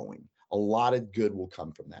keep going. A lot of good will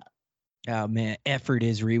come from that. Oh man, effort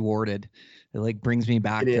is rewarded. It like brings me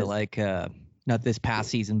back to like not this past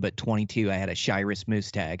season, but 22. I had a Shiras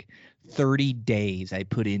moose tag. 30 days I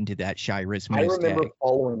put into that Shiras moose tag. I remember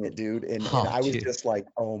following it, dude, and I was just like,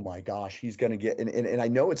 oh my gosh, he's gonna get. And I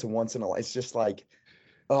know it's a once in a. It's just like,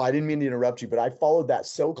 oh, I didn't mean to interrupt you, but I followed that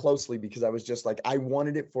so closely because I was just like, I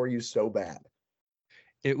wanted it for you so bad.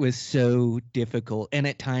 It was so difficult, and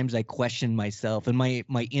at times I questioned myself, and my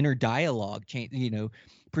inner dialogue changed.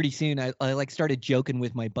 Pretty soon I like started joking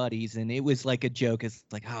with my buddies, and it was like a joke. It's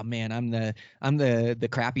like, oh man, I'm the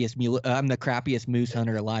crappiest mule. I'm the crappiest moose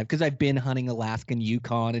hunter alive, because I've been hunting Alaskan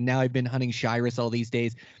Yukon, and now I've been hunting Shiras all these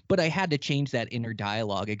days. But I had to change that inner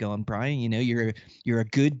dialogue and going, Brian, you're a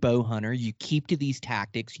good bow hunter. You keep to these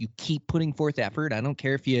tactics. You keep putting forth effort. I don't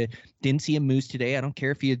care if you didn't see a moose today. I don't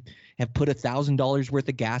care if you have put $1,000 worth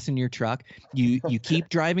of gas in your truck. You keep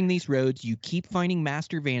driving these roads. You keep finding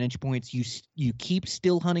master vantage points. You keep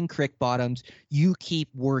still hunting creek bottoms. You keep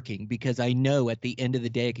working, because I know at the end of the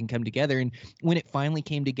day it can come together. And when it finally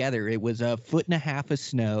came together, it was 1.5 feet of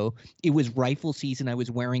snow. It was rifle season. I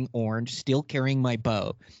was wearing orange, still carrying my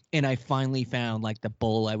bow, and I finally found like the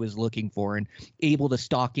bull I was looking for and able to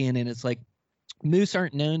stalk in. And it's like, moose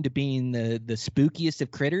aren't known to being the spookiest of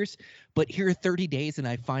critters, but here are 30 days and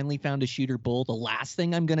I finally found a shooter bull. The last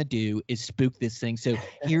thing I'm going to do is spook this thing. So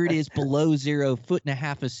here it is, below 0,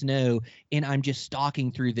 1.5 feet of snow, and I'm just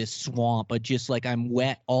stalking through this swamp, but just like I'm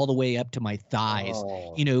wet all the way up to my thighs,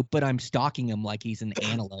 but I'm stalking him like he's an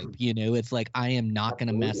antelope. It's like, I am not going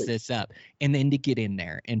to mess this up. And then to get in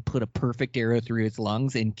there and put a perfect arrow through his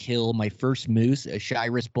lungs and kill my first moose, a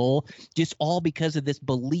Shiras bull, just all because of this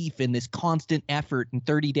belief and this constant effort in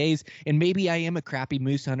 30 days. And maybe I am a crappy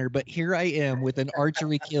moose hunter, but here I am with an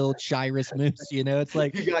archery killed Shiras moose. It's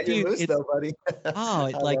like, you got your moose though, buddy.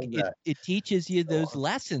 It teaches you those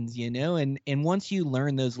lessons, and once you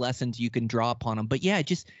learn those lessons, you can draw upon them. But yeah,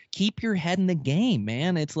 just keep your head in the game,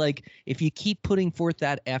 man. It's like, if you keep putting forth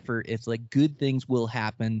that effort, it's like good things will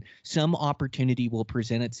happen. Some opportunity will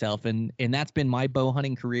present itself, and that's been my bow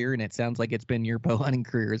hunting career, and it sounds like it's been your bow hunting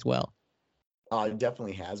career as well. It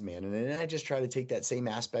definitely has, man. And I just try to take that same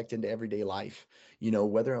aspect into everyday life,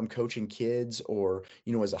 whether I'm coaching kids or,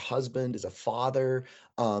 as a husband, as a father,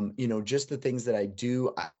 just the things that I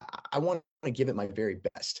do. I want to give it my very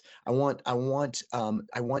best. I want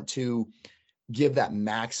to give that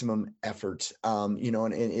maximum effort, and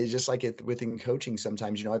it's just like it within coaching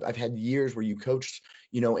sometimes, I've had years where you coached,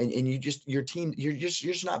 and you just, your team, you're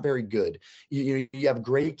just not very good. You have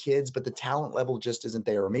great kids, but the talent level just isn't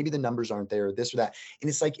there, or maybe the numbers aren't there, or this or that. And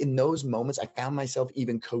it's like, in those moments, I found myself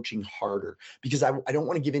even coaching harder, because I don't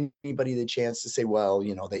want to give anybody the chance to say, well,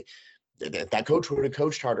 that coach would have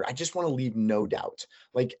coached harder. I just want to leave no doubt.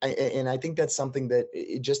 And I think that's something that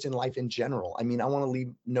just in life in general, I want to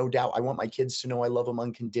leave no doubt. I want my kids to know I love them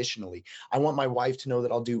unconditionally. I want my wife to know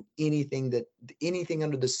that I'll do anything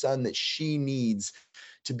under the sun that she needs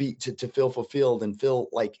to feel fulfilled and feel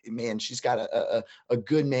like, man, she's got a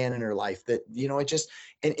good man in her life, that, it just,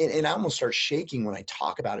 and I almost start shaking when I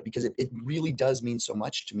talk about it, because it really does mean so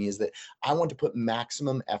much to me, is that I want to put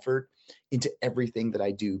maximum effort into everything that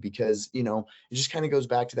I do, because, it just kind of goes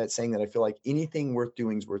back to that saying that I feel like anything worth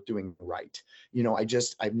doing is worth doing right.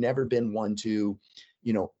 I've never been one to,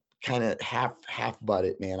 kind of half butt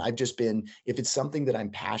it, man. I've just been, if it's something that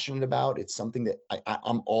I'm passionate about, it's something that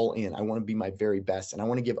I'm all in. I want to be my very best, and I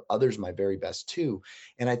want to give others my very best too.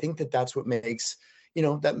 And I think that that's what makes,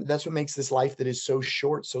 that's what makes this life that is so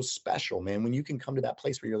short, so special, man. When you can come to that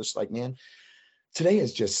place where you're just like, man, today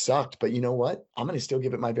has just sucked, but you know what? I'm going to still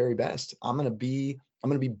give it my very best. I'm going to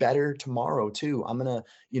be better tomorrow too. I'm going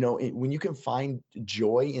to, when you can find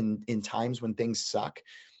joy in times when things suck,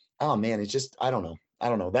 oh man, it's just, I don't know.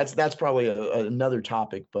 That's probably another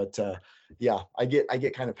topic, but yeah, I get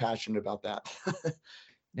kind of passionate about that.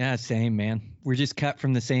 Yeah, same, man. We're just cut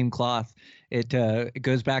from the same cloth. It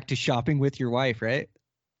goes back to shopping with your wife, right?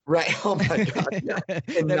 Right. Oh my God. Yeah.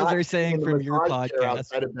 And That was not they're sitting in saying the from your massage chair podcast.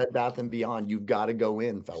 outside of Bed Bath and Beyond. You've got to go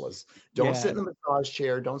in, fellas. Don't sit Yeah. in the massage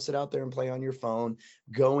chair. Don't sit out there and play on your phone.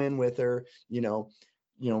 Go in with her.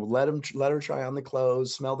 Let her try on the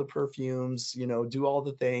clothes, smell the perfumes. Do all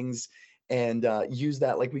the things, and use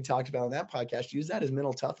that, like we talked about on that podcast. Use that as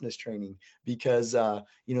mental toughness training, because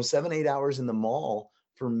 7-8 hours in the mall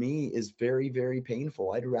for me is very, very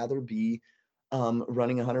painful. I'd rather be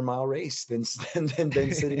running a 100-mile race than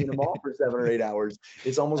sitting in a mall for 7 or 8 hours.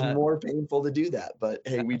 It's almost Uh, more painful to do that, but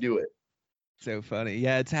hey, we do it. So funny.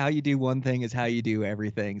 Yeah, it's how you do one thing is how you do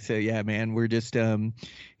everything. So yeah, man, we're just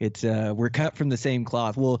we're cut from the same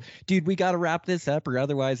cloth. Well, dude, we got to wrap this up or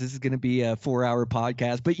otherwise this is going to be a 4-hour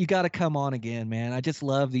podcast, but you got to come on again, man. I just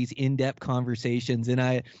love these in-depth conversations, and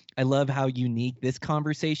I love how unique this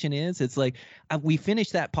conversation is. It's like we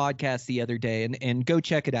finished that podcast the other day, and go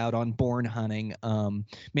check it out on Born Hunting. Man,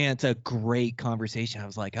 it's a great conversation. I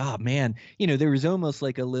was like, "Oh, man, there was almost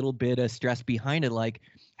like a little bit of stress behind it, like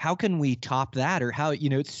how can we top that, or how,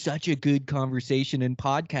 it's such a good conversation in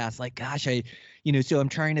podcast. Like, gosh, so I'm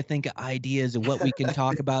trying to think of ideas of what we can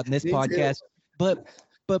talk about in this Me too. podcast, but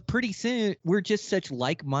pretty soon we're just such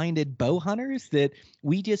like-minded bow hunters that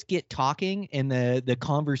we just get talking, and the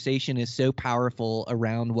conversation is so powerful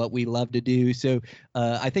around what we love to do. So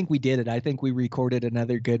I think we did it. I think we recorded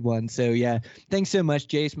another good one. So yeah, thanks so much,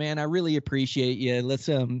 Jace, man. I really appreciate you. Let's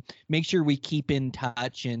make sure we keep in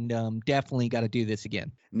touch, and definitely got to do this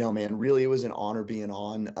again. No, man, really, it was an honor being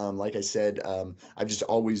on. Like I said, I've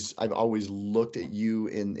always looked at you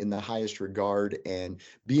in the highest regard, and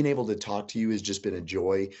being able to talk to you has just been a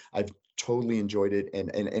joy. I've totally enjoyed it,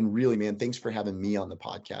 and really, man, thanks for having me on the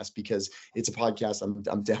podcast, because it's a podcast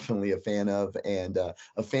I'm definitely a fan of, and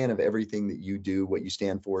a fan of everything that you do, what you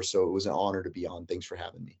stand for. So it was an honor to be on. Thanks for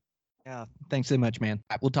having me. Yeah, thanks so much, man.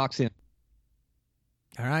 We'll talk soon.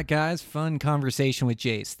 All right, guys, fun conversation with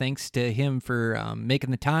Jace. Thanks to him for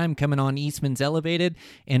making the time, coming on Eastman's Elevated,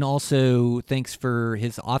 and also thanks for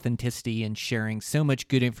his authenticity and sharing so much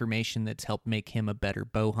good information that's helped make him a better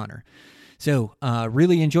bow hunter. So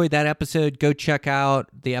really enjoyed that episode. Go check out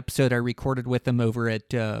the episode I recorded with him over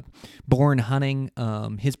at Born Hunting,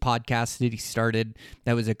 his podcast that he started.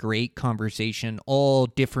 That was a great conversation, all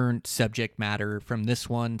different subject matter from this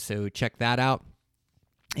one, so check that out.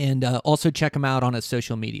 And also check him out on his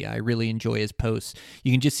social media. I really enjoy his posts.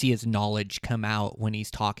 You can just see his knowledge come out when he's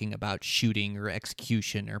talking about shooting or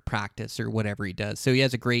execution or practice or whatever he does. So he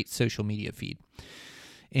has a great social media feed.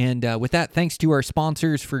 And with that, thanks to our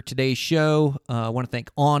sponsors for today's show. I want to thank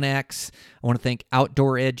Onyx. I want to thank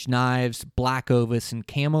Outdoor Edge Knives, Black Ovis, and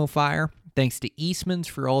Camo Fire. Thanks to Eastman's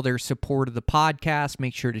for all their support of the podcast.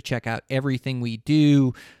 Make sure to check out everything we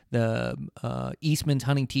do. The Eastman's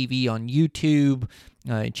Hunting TV on YouTube.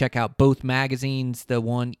 Check out both magazines. The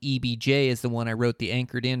one, EBJ, is the one I wrote the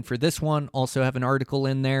anchored in for this one. Also have an article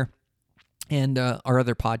in there. And our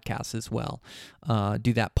other podcasts as well.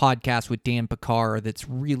 Do that podcast with Dan Picard that's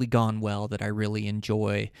really gone well, that I really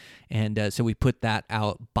enjoy. And so we put that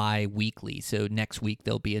out bi-weekly. So next week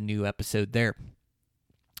there'll be a new episode there.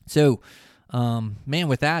 So, man,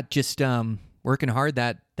 with that, just working hard.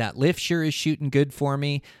 That lift sure is shooting good for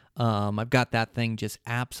me. I've got that thing just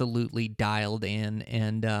absolutely dialed in.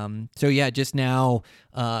 And so, yeah, just now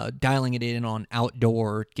dialing it in on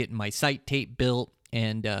outdoor, getting my sight tape built,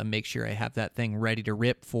 and make sure I have that thing ready to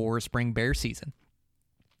rip for spring bear season.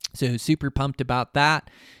 So super pumped about that.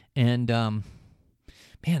 And, man,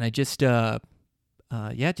 I just,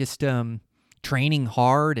 training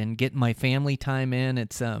hard and getting my family time in.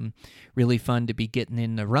 It's really fun to be getting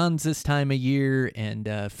in the runs this time of year,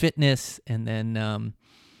 and fitness, and then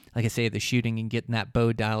like I say, the shooting and getting that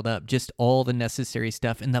bow dialed up, just all the necessary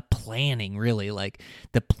stuff, and the planning, really, like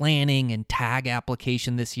the planning and tag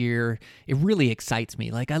application this year, it really excites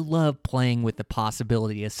me. Like, I love playing with the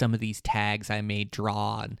possibility of some of these tags I may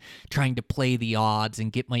draw and trying to play the odds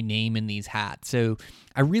and get my name in these hats. So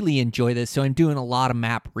I really enjoy this. So I'm doing a lot of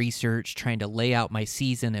map research, trying to lay out my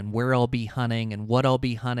season and where I'll be hunting and what I'll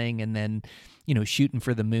be hunting, and then, shooting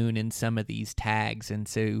for the moon in some of these tags. And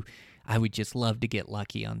so I would just love to get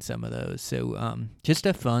lucky on some of those. So just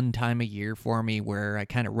a fun time of year for me, where I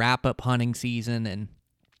kind of wrap up hunting season and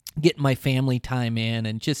getting my family time in,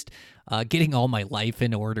 and just getting all my life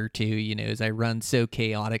in order too, as I run so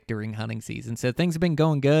chaotic during hunting season. So things have been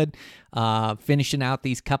going good. Finishing out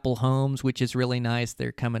these couple homes, which is really nice.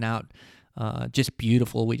 They're coming out just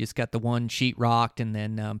beautiful. We just got the one sheet rocked, and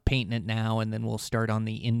then painting it now, and then we'll start on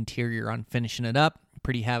the interior on finishing it up.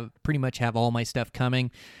 Pretty much have all my stuff coming.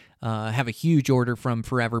 have a huge order from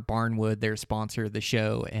Forever Barnwood, their sponsor of the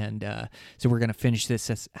show, and so we're going to finish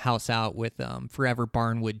this house out with Forever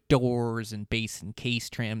Barnwood doors and base and case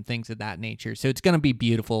trim, things of that nature. So it's going to be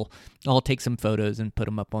beautiful. I'll take some photos and put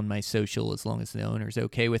them up on my social as long as the owner's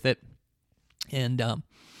okay with it. And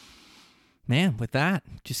man, with that,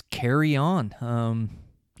 just carry on.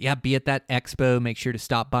 Yeah, be at that expo. Make sure to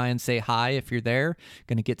stop by and say hi if you're there.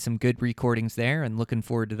 Going to get some good recordings there, and looking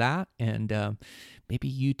forward to that. And maybe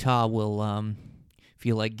Utah will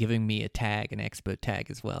feel like giving me a tag, an expo tag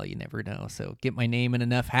as well. You never know. So get my name in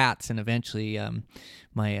enough hats, and eventually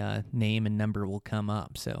my name and number will come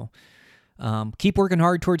up. So keep working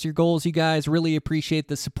hard towards your goals, you guys. Really appreciate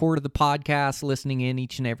the support of the podcast, listening in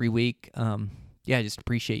each and every week. Yeah, I just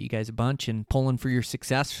appreciate you guys a bunch and pulling for your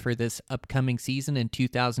success for this upcoming season in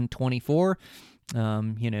 2024.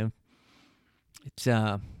 It's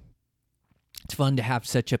fun to have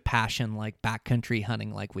such a passion like backcountry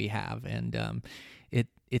hunting like we have, and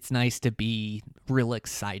it's nice to be real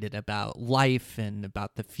excited about life and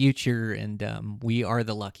about the future, and we are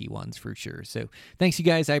the lucky ones for sure. So thanks, you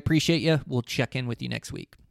guys. I appreciate you. We'll check in with you next week.